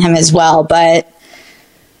protecting him as well, but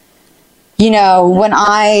you know, when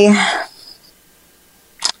I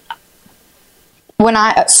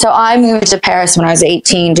moved to Paris when I was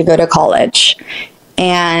 18 to go to college,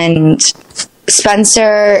 and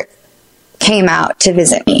Spencer came out to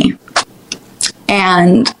visit me,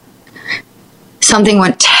 and something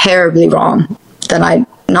went terribly wrong that I'm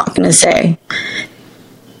not going to say.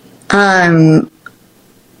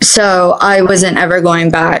 So I wasn't ever going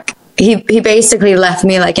back. He basically left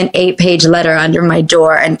me like an 8-page letter under my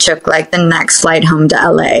door and took like the next flight home to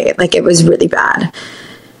LA. Like, it was really bad.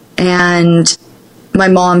 And my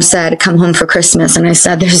mom said, come home for Christmas. And I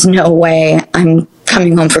said, there's no way I'm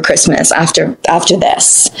coming home for Christmas after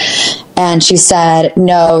this. And she said,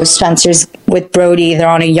 no, Spencer's with Brody. They're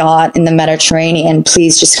on a yacht in the Mediterranean.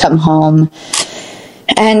 Please just come home.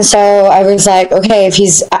 And so I was like, okay, if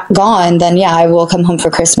he's gone, then yeah, I will come home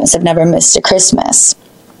for Christmas. I've never missed a Christmas.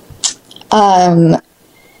 I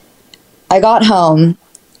got home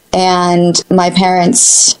and my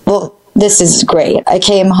parents, well, this is great. I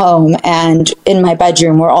came home and in my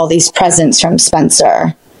bedroom were all these presents from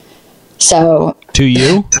Spencer. So to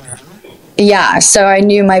you? Yeah. So I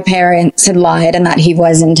knew my parents had lied and that he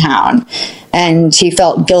was in town, and he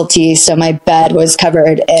felt guilty. So my bed was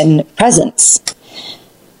covered in presents.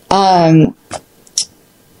 So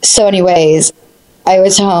anyways, I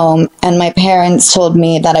was home and my parents told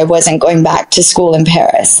me that I wasn't going back to school in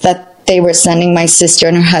Paris, that they were sending my sister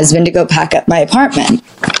and her husband to go pack up my apartment.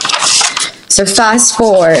 So fast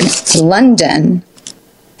forward to London,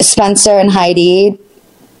 Spencer and Heidi,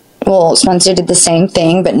 well, Spencer did the same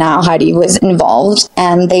thing, but now Heidi was involved,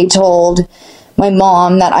 and they told my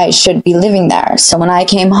mom that I should be living there. So when I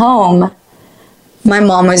came home, my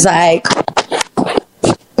mom was like,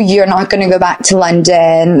 you're not going to go back to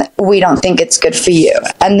London. We don't think it's good for you.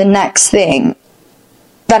 And the next thing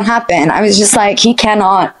that happened, I was just like, he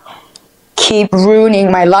cannot keep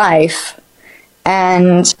ruining my life.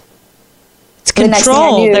 And it's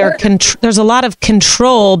control. There's a lot of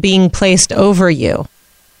control being placed over you.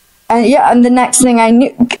 And yeah, and the next thing I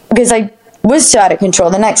knew, because I was so out of control,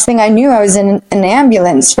 the next thing I knew, I was in an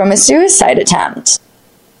ambulance from a suicide attempt.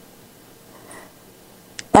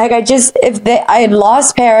 Like, I had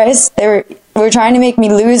lost Paris, they were trying to make me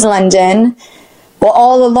lose London. Well,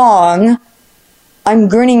 all along, I'm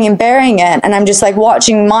grinning and bearing it, and I'm just like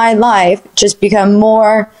watching my life just become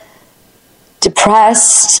more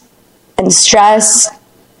depressed and stressed.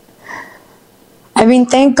 I mean,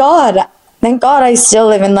 thank God I still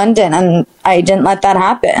live in London and I didn't let that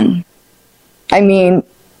happen. I mean,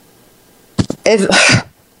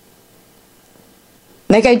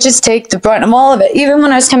 like, I just take the brunt of all of it. Even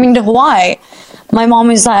when I was coming to Hawaii, my mom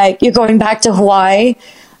was like, you're going back to Hawaii?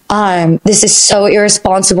 This is so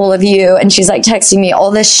irresponsible of you. And she's like texting me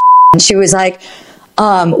all this shit. And she was like,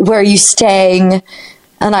 where are you staying?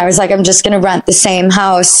 And I was like, I'm just going to rent the same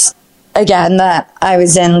house again that I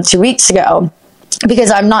was in 2 weeks ago,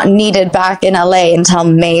 because I'm not needed back in LA until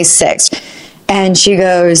May 6th. And she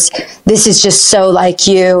goes, this is just so like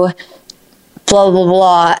you, blah, blah,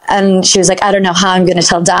 blah. And she was like, I don't know how I'm going to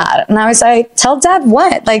tell Dad. And I was like, tell Dad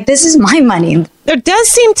what? Like, this is my money. There does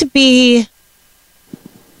seem to be...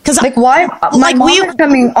 Cause like, why? My mom is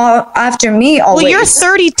coming after me always. Well, you're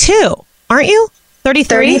 32, aren't you?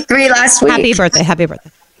 33? 33 last week. Happy birthday.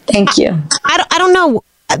 Thank you. I don't know.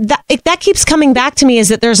 That keeps coming back to me, is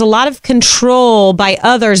that there's a lot of control by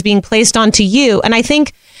others being placed onto you. And I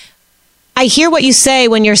think I hear what you say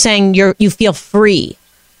when you're saying you feel free.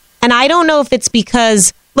 And I don't know if it's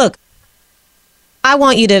because, look, I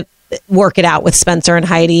want you to work it out with Spencer and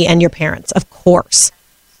Heidi and your parents, of course.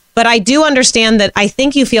 But I do understand that I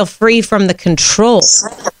think you feel free from the control.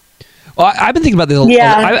 Well, I've been thinking about this.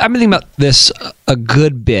 I've been thinking about this a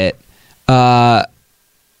good bit.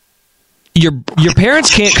 your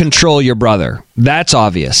parents can't control your brother. That's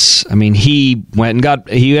obvious. I mean, he went and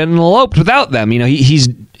eloped without them. You know, he's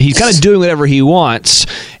kind of doing whatever he wants,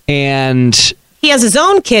 and he has his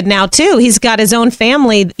own kid now too. He's got his own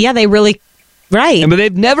family. Yeah, they really right. But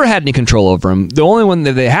they've never had any control over him. The only one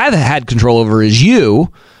that they have had control over is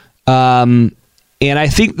you. And I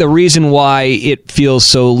think the reason why it feels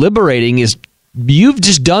so liberating is you've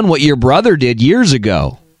just done what your brother did years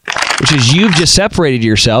ago, which is you've just separated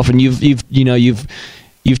yourself and you've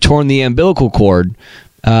torn the umbilical cord.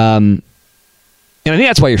 And I think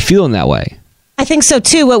that's why you're feeling that way. I think so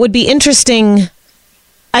too. What would be interesting,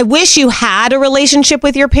 I wish you had a relationship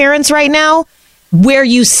with your parents right now where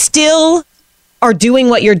you still are doing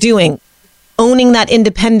what you're doing, owning that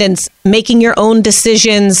independence, making your own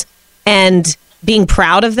decisions and being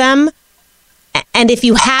proud of them. And if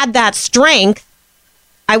you had that strength,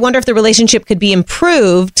 I wonder if the relationship could be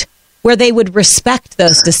improved where they would respect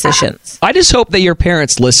those decisions. I just hope that your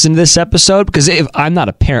parents listen to this episode, because if I'm not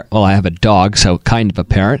a parent, well, I have a dog, so kind of a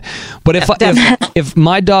parent. But if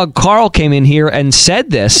my dog Carl came in here and said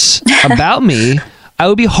this about me, I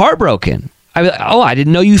would be heartbroken. I'd be like, oh, I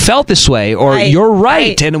didn't know you felt this way, or you're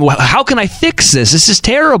right. And how can I fix this? This is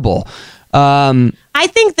terrible. I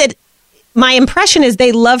think that my impression is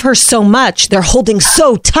they love her so much, they're holding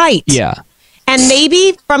so tight. Yeah. And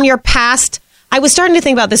maybe from your past, I was starting to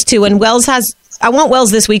think about this too. And I want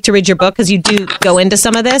Wells this week to read your book because you do go into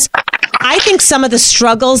some of this. I think some of the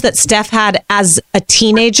struggles that Steph had as a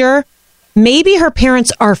teenager, maybe her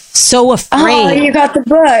parents are so afraid. Oh, you got the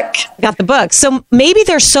book. Got the book. So maybe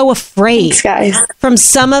they're so afraid from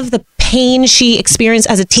some of the pain she experienced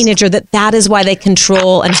as a teenager that is why they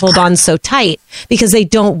control and hold on so tight, because they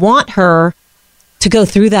don't want her to go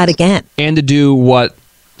through that again. And to do what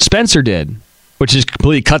Spencer did, which is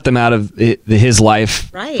completely cut them out of his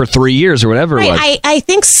life for 3 years or whatever it was. I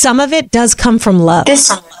think some of it does come from love.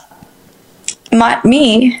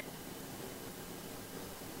 Me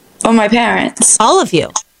or my parents? All of you.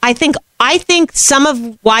 I think some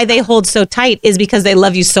of why they hold so tight is because they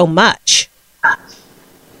love you so much.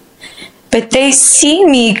 But they see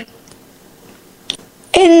me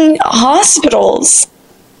in hospitals.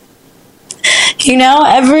 You know,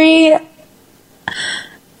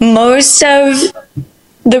 most of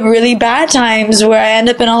the really bad times where I end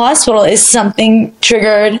up in a hospital is something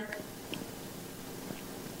triggered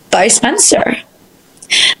by Spencer.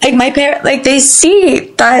 Like my parents, like they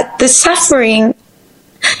see that the suffering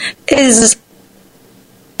it's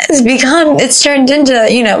turned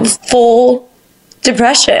into, full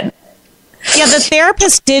depression. Yeah, the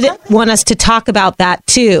therapist did want us to talk about that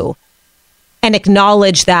too and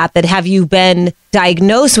acknowledge that have you been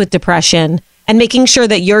diagnosed with depression and making sure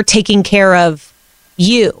that you're taking care of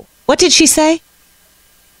you. What did she say?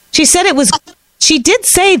 She said she did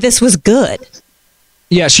say this was good.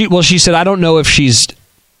 Yeah, she said, I don't know if she's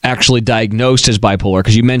actually diagnosed as bipolar,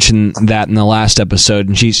 because you mentioned that in the last episode,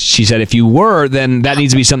 and she said if you were, then that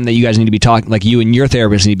needs to be something that you guys need to be talking, like you and your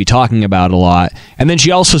therapist need to be talking about a lot. And then she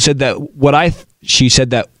also said that she said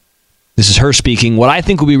that, this is her speaking, what I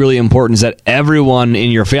think would be really important is that everyone in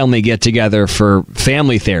your family get together for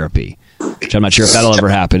family therapy, which I'm not sure if that'll ever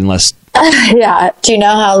happen unless... Yeah. Do you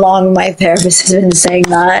know how long my therapist has been saying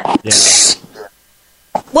that? Yeah.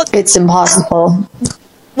 It's impossible.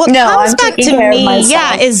 What comes back to me,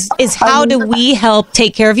 is how do we help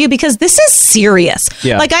take care of you? Because this is serious.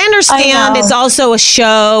 Yeah. Like, I understand it's also a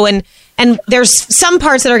show and there's some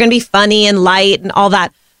parts that are going to be funny and light and all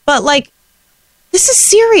that. But, like, this is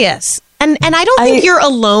serious. And I don't think you're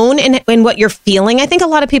alone in what you're feeling. I think a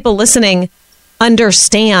lot of people listening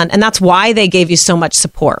understand, and that's why they gave you so much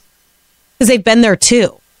support. Because they've been there,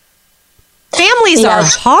 too. Families are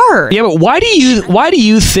hard. Yeah, but why do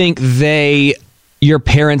you think your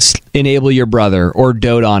parents enable your brother or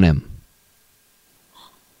dote on him?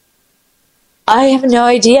 I have no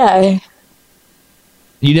idea. Have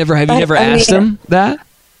you never asked them that?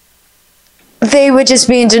 They would just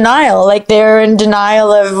be in denial. Like, they're in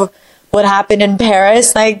denial of what happened in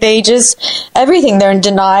Paris. Like, everything, they're in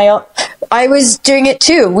denial. I was doing it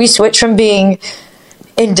too. We switched from being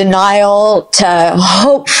in denial to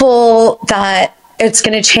hopeful that it's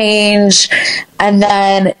going to change, and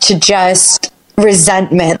then to just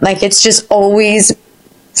resentment. Like, it's just always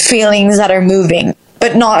feelings that are moving,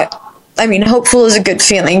 but not, hopeful is a good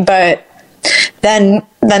feeling, but then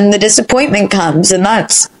the disappointment comes, and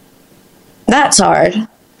that's hard.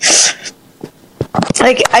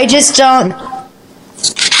 Like, I just don't,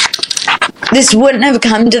 this wouldn't have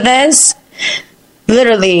come to this,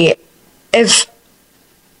 literally, if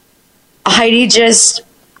Heidi just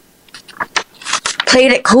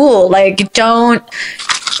played it cool. Like, don't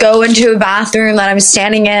go into a bathroom that I'm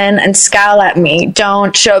standing in and scowl at me.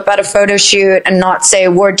 Don't show up at a photo shoot and not say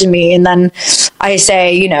a word to me. And then I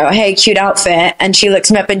say, you know, hey, cute outfit. And she looks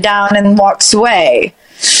me up and down and walks away.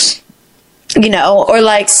 You know, or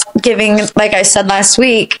like giving, like I said last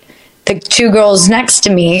week, the two girls next to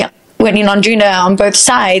me, Whitney and Andrina on both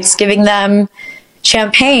sides, giving them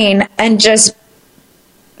champagne and just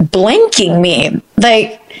blinking me.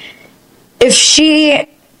 Like, if she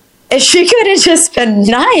could have just been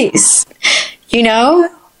nice, you know?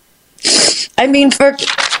 I mean, for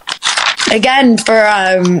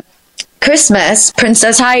Christmas,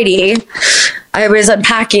 Princess Heidi, I was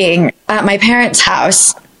unpacking at my parents'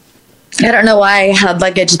 house. I don't know why I had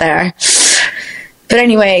luggage there. But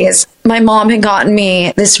anyways, my mom had gotten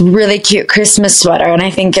me this really cute Christmas sweater, and I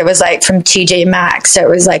think it was like from TJ Maxx. So it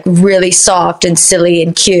was like really soft and silly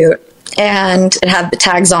and cute. And it had the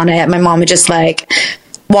tags on it. My mom had just like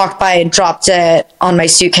walked by and dropped it on my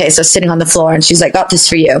suitcase. I was sitting on the floor, and she's like, got this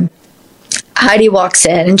for you. Heidi walks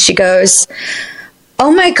in and she goes,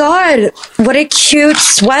 oh my God, what a cute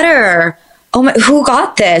sweater. Oh my, who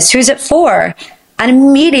got this? Who's it for? And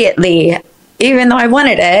immediately, even though I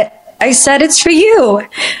wanted it, I said, it's for you.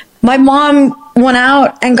 My mom went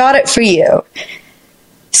out and got it for you.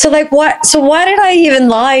 So like what? So why did I even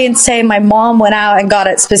lie and say my mom went out and got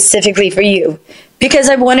it specifically for you? Because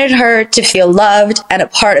I wanted her to feel loved and a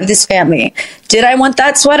part of this family. Did I want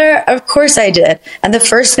that sweater? Of course I did. And the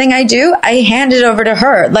first thing I do, I hand it over to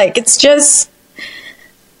her. Like, it's just,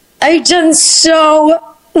 I've done so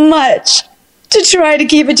much to try to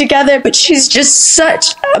keep it together, but she's just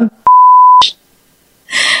such a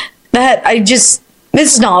that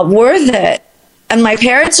it's not worth it. And my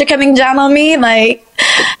parents are coming down on me like,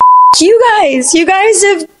 you guys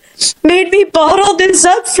have made me bottle this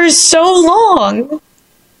up for so long.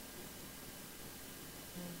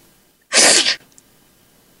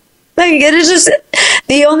 Like, it is just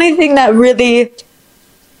the only thing that really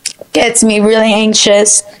gets me really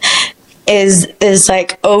anxious is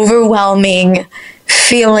like overwhelming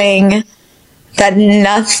feeling that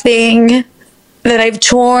nothing that I've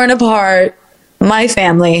torn apart my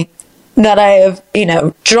family, that I have, you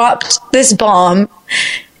know, dropped this bomb,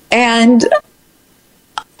 and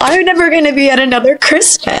I'm never going to be at another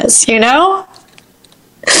Christmas, you know?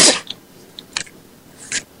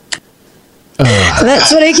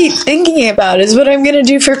 That's what I keep thinking about, is what I'm going to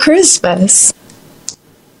do for Christmas.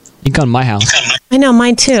 You can come to my house. I know,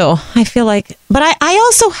 mine too. I feel like, but I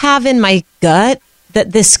also have in my gut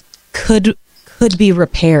that this could be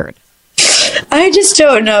repaired. I just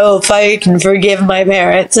don't know if I can forgive my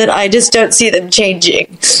parents, and I just don't see them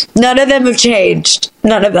changing. None of them have changed.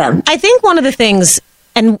 None of them. I think one of the things,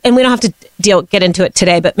 and we don't have to get into it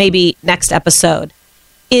today, but maybe next episode,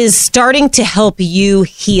 is starting to help you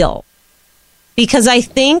heal. Because I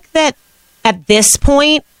think that at this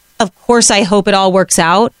point, of course, I hope it all works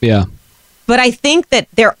out. Yeah. But I think that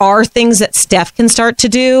there are things that Steph can start to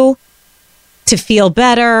do to feel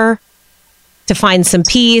better, to find some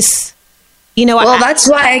peace. You know, well, that's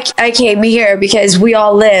why I came here, because we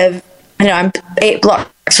all live, you know, I'm 8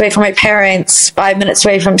 blocks away from my parents, 5 minutes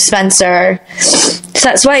away from Spencer. So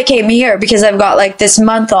that's why I came here, because I've got like this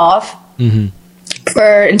month off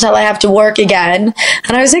until I have to work again.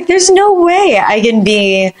 And I was like, there's no way I can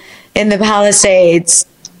be in the Palisades.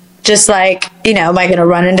 Just like, you know, am I going to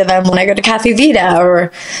run into them when I go to Cafe Vita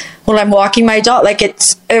or when I'm walking my dog? Like,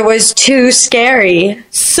 it was too scary.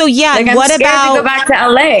 So yeah, like, what I'm about to go back to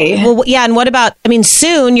LA? Well, yeah, and what about? I mean,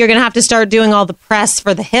 soon you're going to have to start doing all the press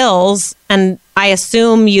for the Hills, and I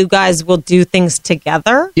assume you guys will do things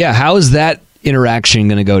together. Yeah, how is that interaction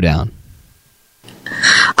going to go down?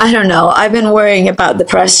 I don't know. I've been worrying about the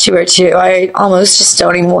press tour too. I almost just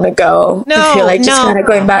don't even want to go. I feel like just kind of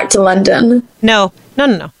going back to London. No.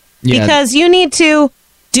 Yeah. Because you need to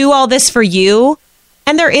do all this for you.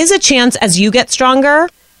 And there is a chance as you get stronger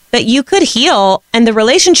that you could heal and the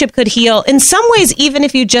relationship could heal in some ways, even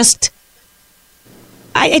if you just,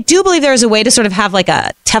 I do believe there is a way to sort of have like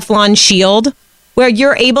a Teflon shield where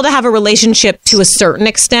you're able to have a relationship to a certain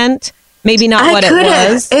extent. Maybe not what it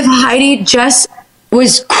was. If Heidi just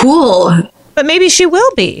was cool. But maybe she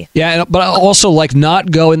will be. Yeah, but also like not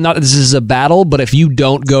this is a battle, but if you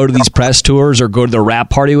don't go to these press tours or go to the rap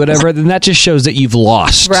party, whatever, then that just shows that you've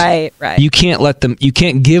lost. Right. You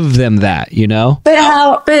can't give them that, you know? But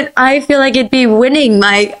I feel like it'd be winning.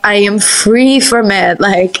 Like, I am free from it.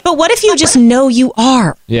 Like, but what if you just know you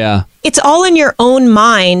are? Yeah. It's all in your own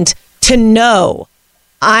mind to know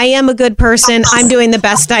I am a good person. I'm doing the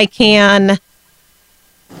best I can.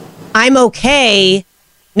 I'm okay.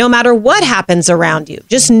 No matter what happens around you,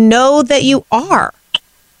 just know that you are.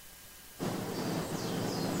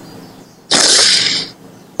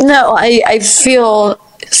 No, I feel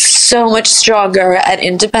so much stronger and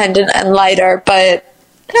independent and lighter, but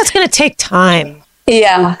that's going to take time.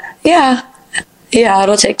 Yeah,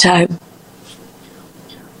 it'll take time.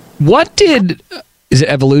 Is it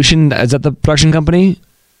Evolution? Is that the production company?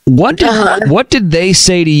 What did they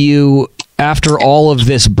say to you after all of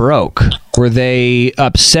this broke? Were they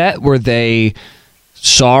upset? Were they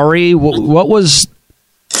sorry? What was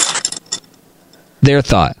their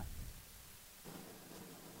thought?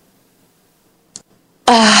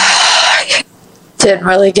 Didn't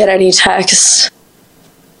really get any texts.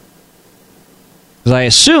 Because I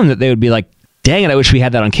assume that they would be like, dang it, I wish we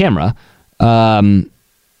had that on camera. Well,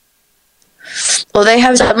 they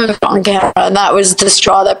have something on camera, and that was the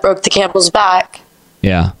straw that broke the camel's back.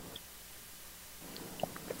 Yeah.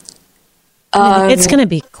 It's going to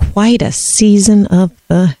be quite a season of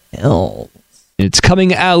The Hills. It's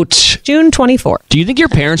coming out June 24th. Do you think your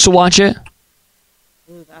parents will watch it?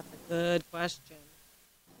 Ooh, that's a good question.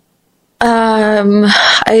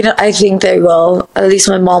 I think they will. At least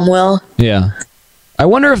my mom will. Yeah. I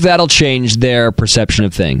wonder if that'll change their perception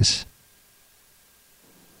of things.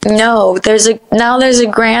 No, there's a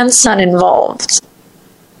grandson involved.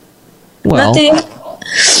 Well,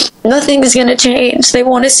 nothing's going to change. They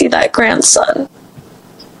want to see that grandson.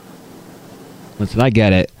 Listen, I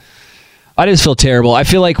get it. I just feel terrible. I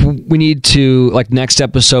feel like we need to, like, next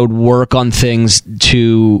episode, work on things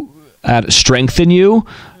to strengthen you.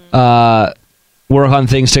 Work on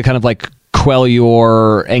things to kind of, like, quell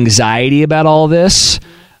your anxiety about all this.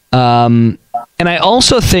 And I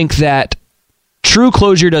also think that true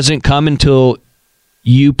closure doesn't come until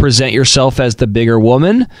you present yourself as the bigger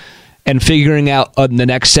woman and figuring out the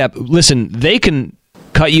next step. Listen, they can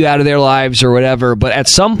cut you out of their lives or whatever, but at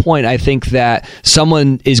some point I think that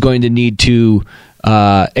someone is going to need to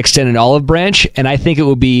extend an olive branch, and I think it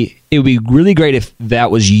would be really great if that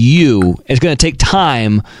was you. It's going to take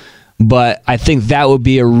time, but I think that would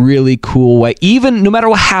be a really cool way, even no matter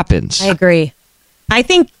what happens. I agree. I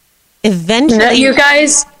think eventually... No, you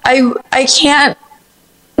guys, I can't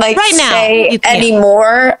right now, say any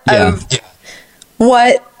more of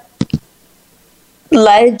what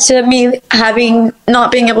led to me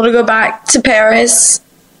not being able to go back to Paris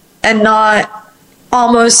and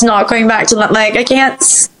almost not going back to, like, I can't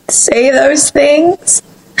say those things.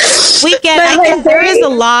 I think there is a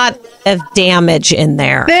lot of damage in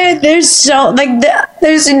there. There's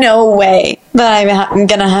no way that I'm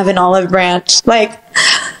gonna have an olive branch. Like,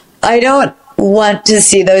 I don't want to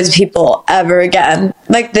see those people ever again.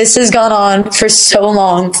 Like, this has gone on for so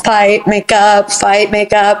long. Fight, make up.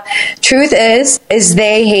 Truth is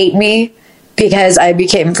they hate me because I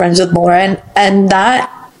became friends with Lauren, and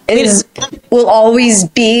that will always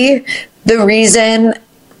be the reason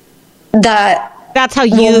that's how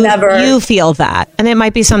you feel that, and it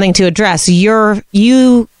might be something to address. Your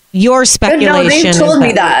speculation. No, they've told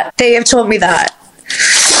me that. They have told me that.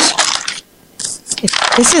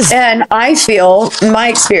 And I feel, in my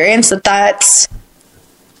experience, that's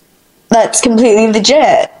completely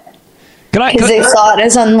legit. Because they saw it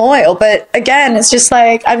as unloyal. But again, it's just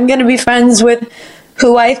like, I'm going to be friends with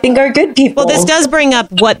who I think are good people. Well, this does bring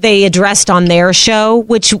up what they addressed on their show,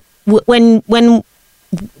 which when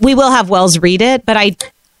we will have Wells read it,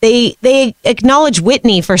 but they acknowledge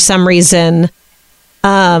Whitney for some reason.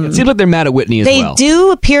 It seems like they're mad at Whitney as well. They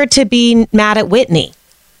do appear to be mad at Whitney.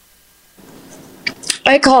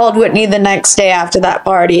 I called Whitney the next day after that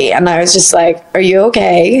party, and I was just like, "Are you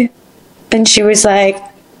okay?" And she was like,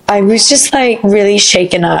 "I was just, like, really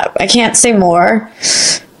shaken up. I can't say more,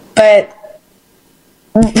 but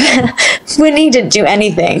Whitney didn't do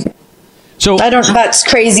anything." So that's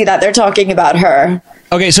crazy that they're talking about her.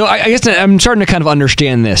 Okay, so I guess I'm starting to kind of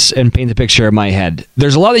understand this and paint the picture in my head.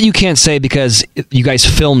 There's a lot that you can't say because you guys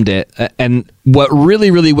filmed it, and what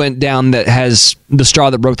really, really went down that has the straw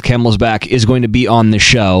that broke the camel's back is going to be on the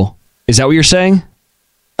show. Is that what you're saying?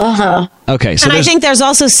 Uh-huh. Okay. So and I think there's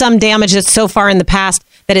also some damage that's so far in the past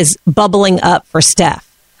that is bubbling up for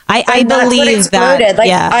Steph. I believe that.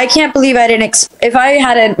 Like, I can't believe I didn't. If I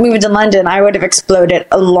hadn't moved to London, I would have exploded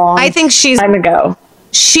a long time ago.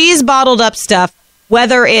 She's bottled up stuff,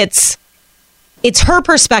 whether it's her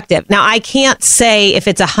perspective. Now, I can't say if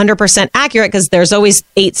it's 100% accurate because there's always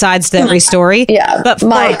 8 sides to every story. Yeah, but for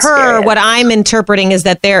her, what I'm interpreting is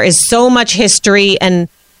that there is so much history and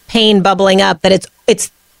pain bubbling up that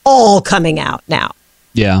it's all coming out now.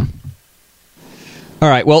 Yeah. All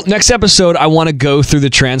right. Well, next episode, I want to go through the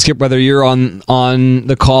transcript, whether you're on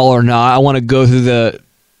the call or not. I want to go through the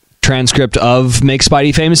transcript of Make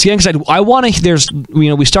Spidey Famous Again, because I want to. There's,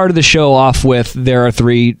 we started the show off with there are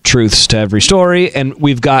 3 truths to every story, and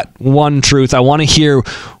we've got one truth. I want to hear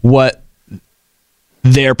what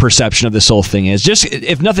their perception of this whole thing is. Just,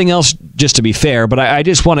 if nothing else, just to be fair, but I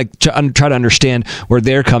just want to try to understand where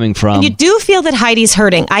they're coming from. And you do feel that Heidi's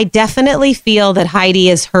hurting. I definitely feel that Heidi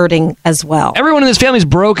is hurting as well. Everyone in this family is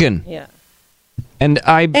broken. Yeah. And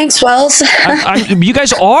Thanks, Wells. you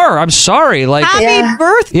guys are. I'm sorry. Like, happy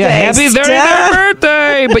birthday. Yeah, happy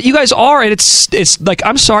birthday. But you guys are, and it's like,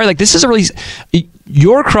 I'm sorry. Like, this is a really,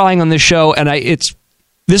 you're crying on this show, and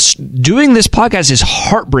doing this podcast is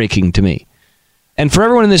heartbreaking to me. And for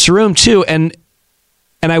everyone in this room too, and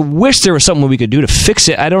I wish there was something we could do to fix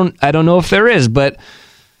it. I don't know if there is, but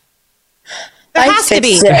there has to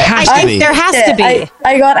be. There has to be.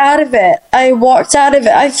 I got out of it. I walked out of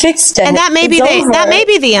it. I fixed it. And that may be the answer. That may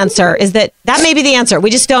be the answer.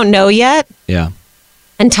 We just don't know yet. Yeah.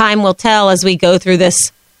 And time will tell as we go through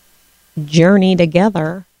this journey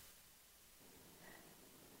together.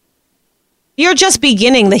 You're just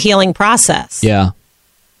beginning the healing process. Yeah.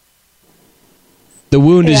 The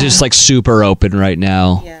wound is just like super open right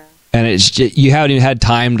now. Yeah. And it's just, you haven't even had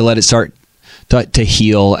time to let it start to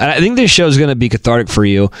heal. And I think this show is going to be cathartic for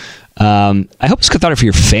you. I hope it's cathartic for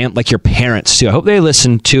your like your parents too. I hope they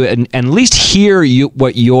listen to it and at least hear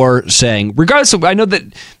what you're saying. Regardless of, I know that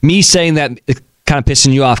me saying that is kind of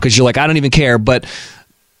pissing you off because you're like, I don't even care. But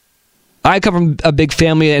I come from a big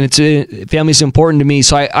family, and family is important to me.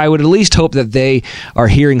 So I would at least hope that they are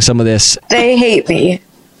hearing some of this. They hate me.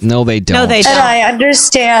 No, they don't. No, they don't. And I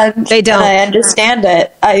understand. They don't. I understand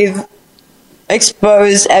it. I've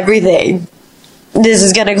exposed everything. This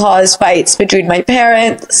is going to cause fights between my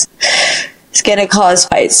parents. It's going to cause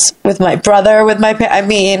fights with my brother, with my I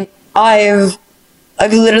mean, I've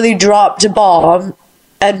literally dropped a bomb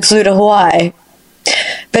and flew to Hawaii.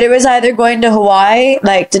 But it was either going to Hawaii,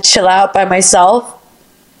 like to chill out by myself,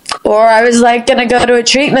 or I was like going to go to a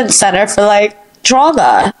treatment center for like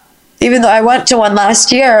trauma. Even though I went to one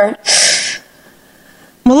last year.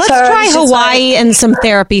 Well, let's try Hawaii and some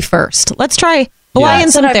therapy first. Let's try Hawaii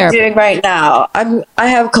and some therapy. That's what I'm doing right now. I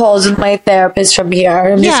have calls with my therapist from here.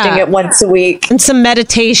 I'm just doing it once a week. And some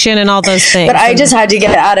meditation and all those things. But I just had to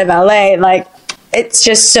get out of LA. Like, it's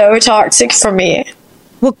just so toxic for me.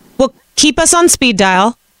 Well, keep us on speed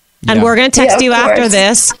dial. And we're going to text you after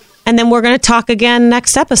this. And then we're going to talk again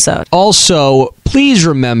next episode. Also, please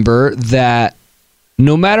remember that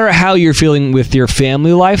no matter how you're feeling with your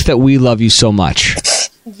family life, that we love you so much.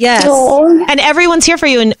 Yes. Aww. And everyone's here for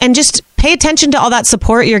you. And just pay attention to all that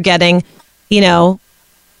support you're getting,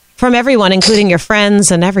 from everyone, including your friends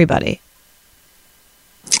and everybody.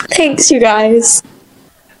 Thanks, you guys.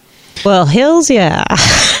 Well, Hills, yeah.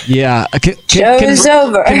 Yeah. Show's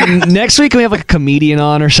over. Next week, can we have like a comedian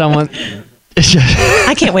on or someone?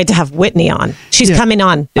 I can't wait to have Whitney on. She's coming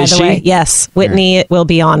on, by the way. Yes, Whitney will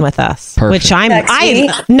be on with us. Perfect. Which I'm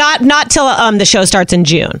not till the show starts in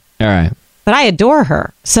June. All right. But I adore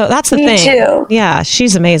her. So that's the Me thing. too. Yeah,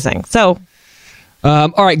 she's amazing. So all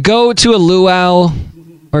right, go to a luau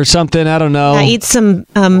or something. I don't know. eat some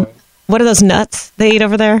what are those nuts they eat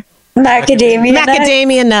over there?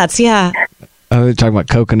 Macadamia nuts, yeah. Oh, they're talking about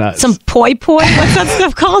coconuts. Some poi. What's that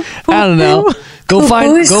stuff called? I don't know. Go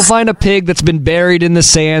find a pig that's been buried in the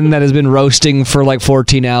sand that has been roasting for like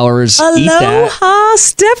 14 hours. Eat that. Aloha,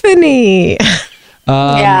 Stephanie.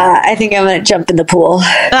 Yeah, I think I'm going to jump in the pool.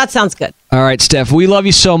 That sounds good. All right, Steph, we love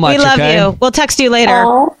you so much. We love you. We'll text you later.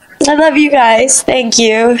 Oh, I love you guys. Thank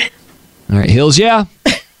you. All right, Hills, yeah.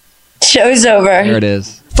 Show's over. There it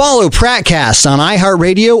is. Follow Prattcast on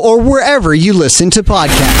iHeartRadio or wherever you listen to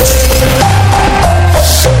podcasts.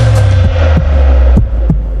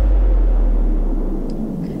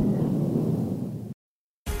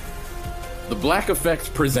 The Black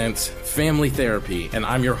Effect presents Family Therapy, and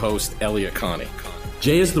I'm your host, Elliot Connie.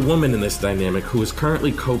 Jay is the woman in this dynamic who is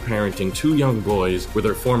currently co-parenting 2 young boys with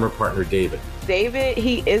her former partner, David. David,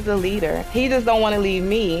 he is a leader. He just don't want to leave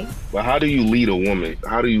me. But how do you lead a woman?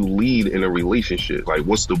 How do you lead in a relationship? Like,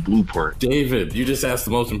 what's the blueprint? David, you just asked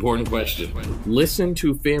the most important question. Listen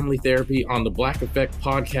to Family Therapy on the Black Effect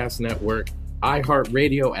Podcast Network,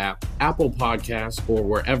 iHeartRadio app, Apple Podcasts, or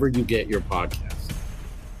wherever you get your podcasts.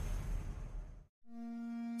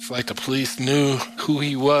 It's like the police knew who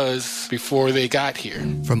he was before they got here.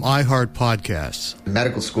 From iHeart Podcasts. The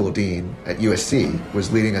medical school dean at USC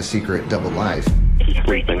was leading a secret double life. She's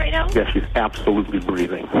breathing right now? Yes, she's absolutely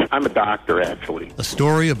breathing. I'm a doctor, actually. A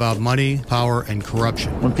story about money, power, and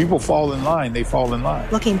corruption. When people fall in line, they fall in line.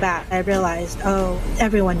 Looking back, I realized,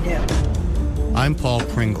 everyone knew. I'm Paul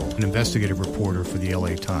Pringle, an investigative reporter for the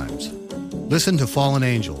LA Times. Listen to Fallen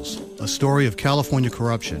Angels, a story of California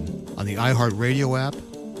corruption on the iHeartRadio app,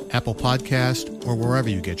 Apple Podcast, or wherever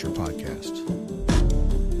you get your podcasts.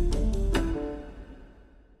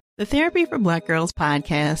 The Therapy for Black Girls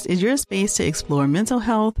podcast is your space to explore mental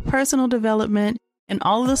health, personal development, and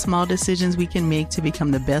all of the small decisions we can make to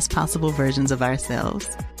become the best possible versions of ourselves.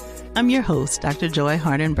 I'm your host, Dr. Joy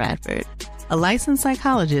Harden Bradford, a licensed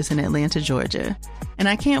psychologist in Atlanta, Georgia, and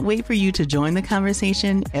I can't wait for you to join the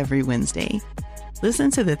conversation every Wednesday. Listen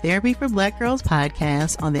to the Therapy for Black Girls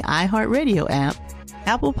podcast on the iHeartRadio app,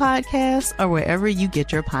 Apple Podcasts, or wherever you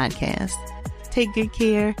get your podcasts. Take good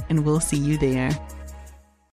care, and we'll see you there.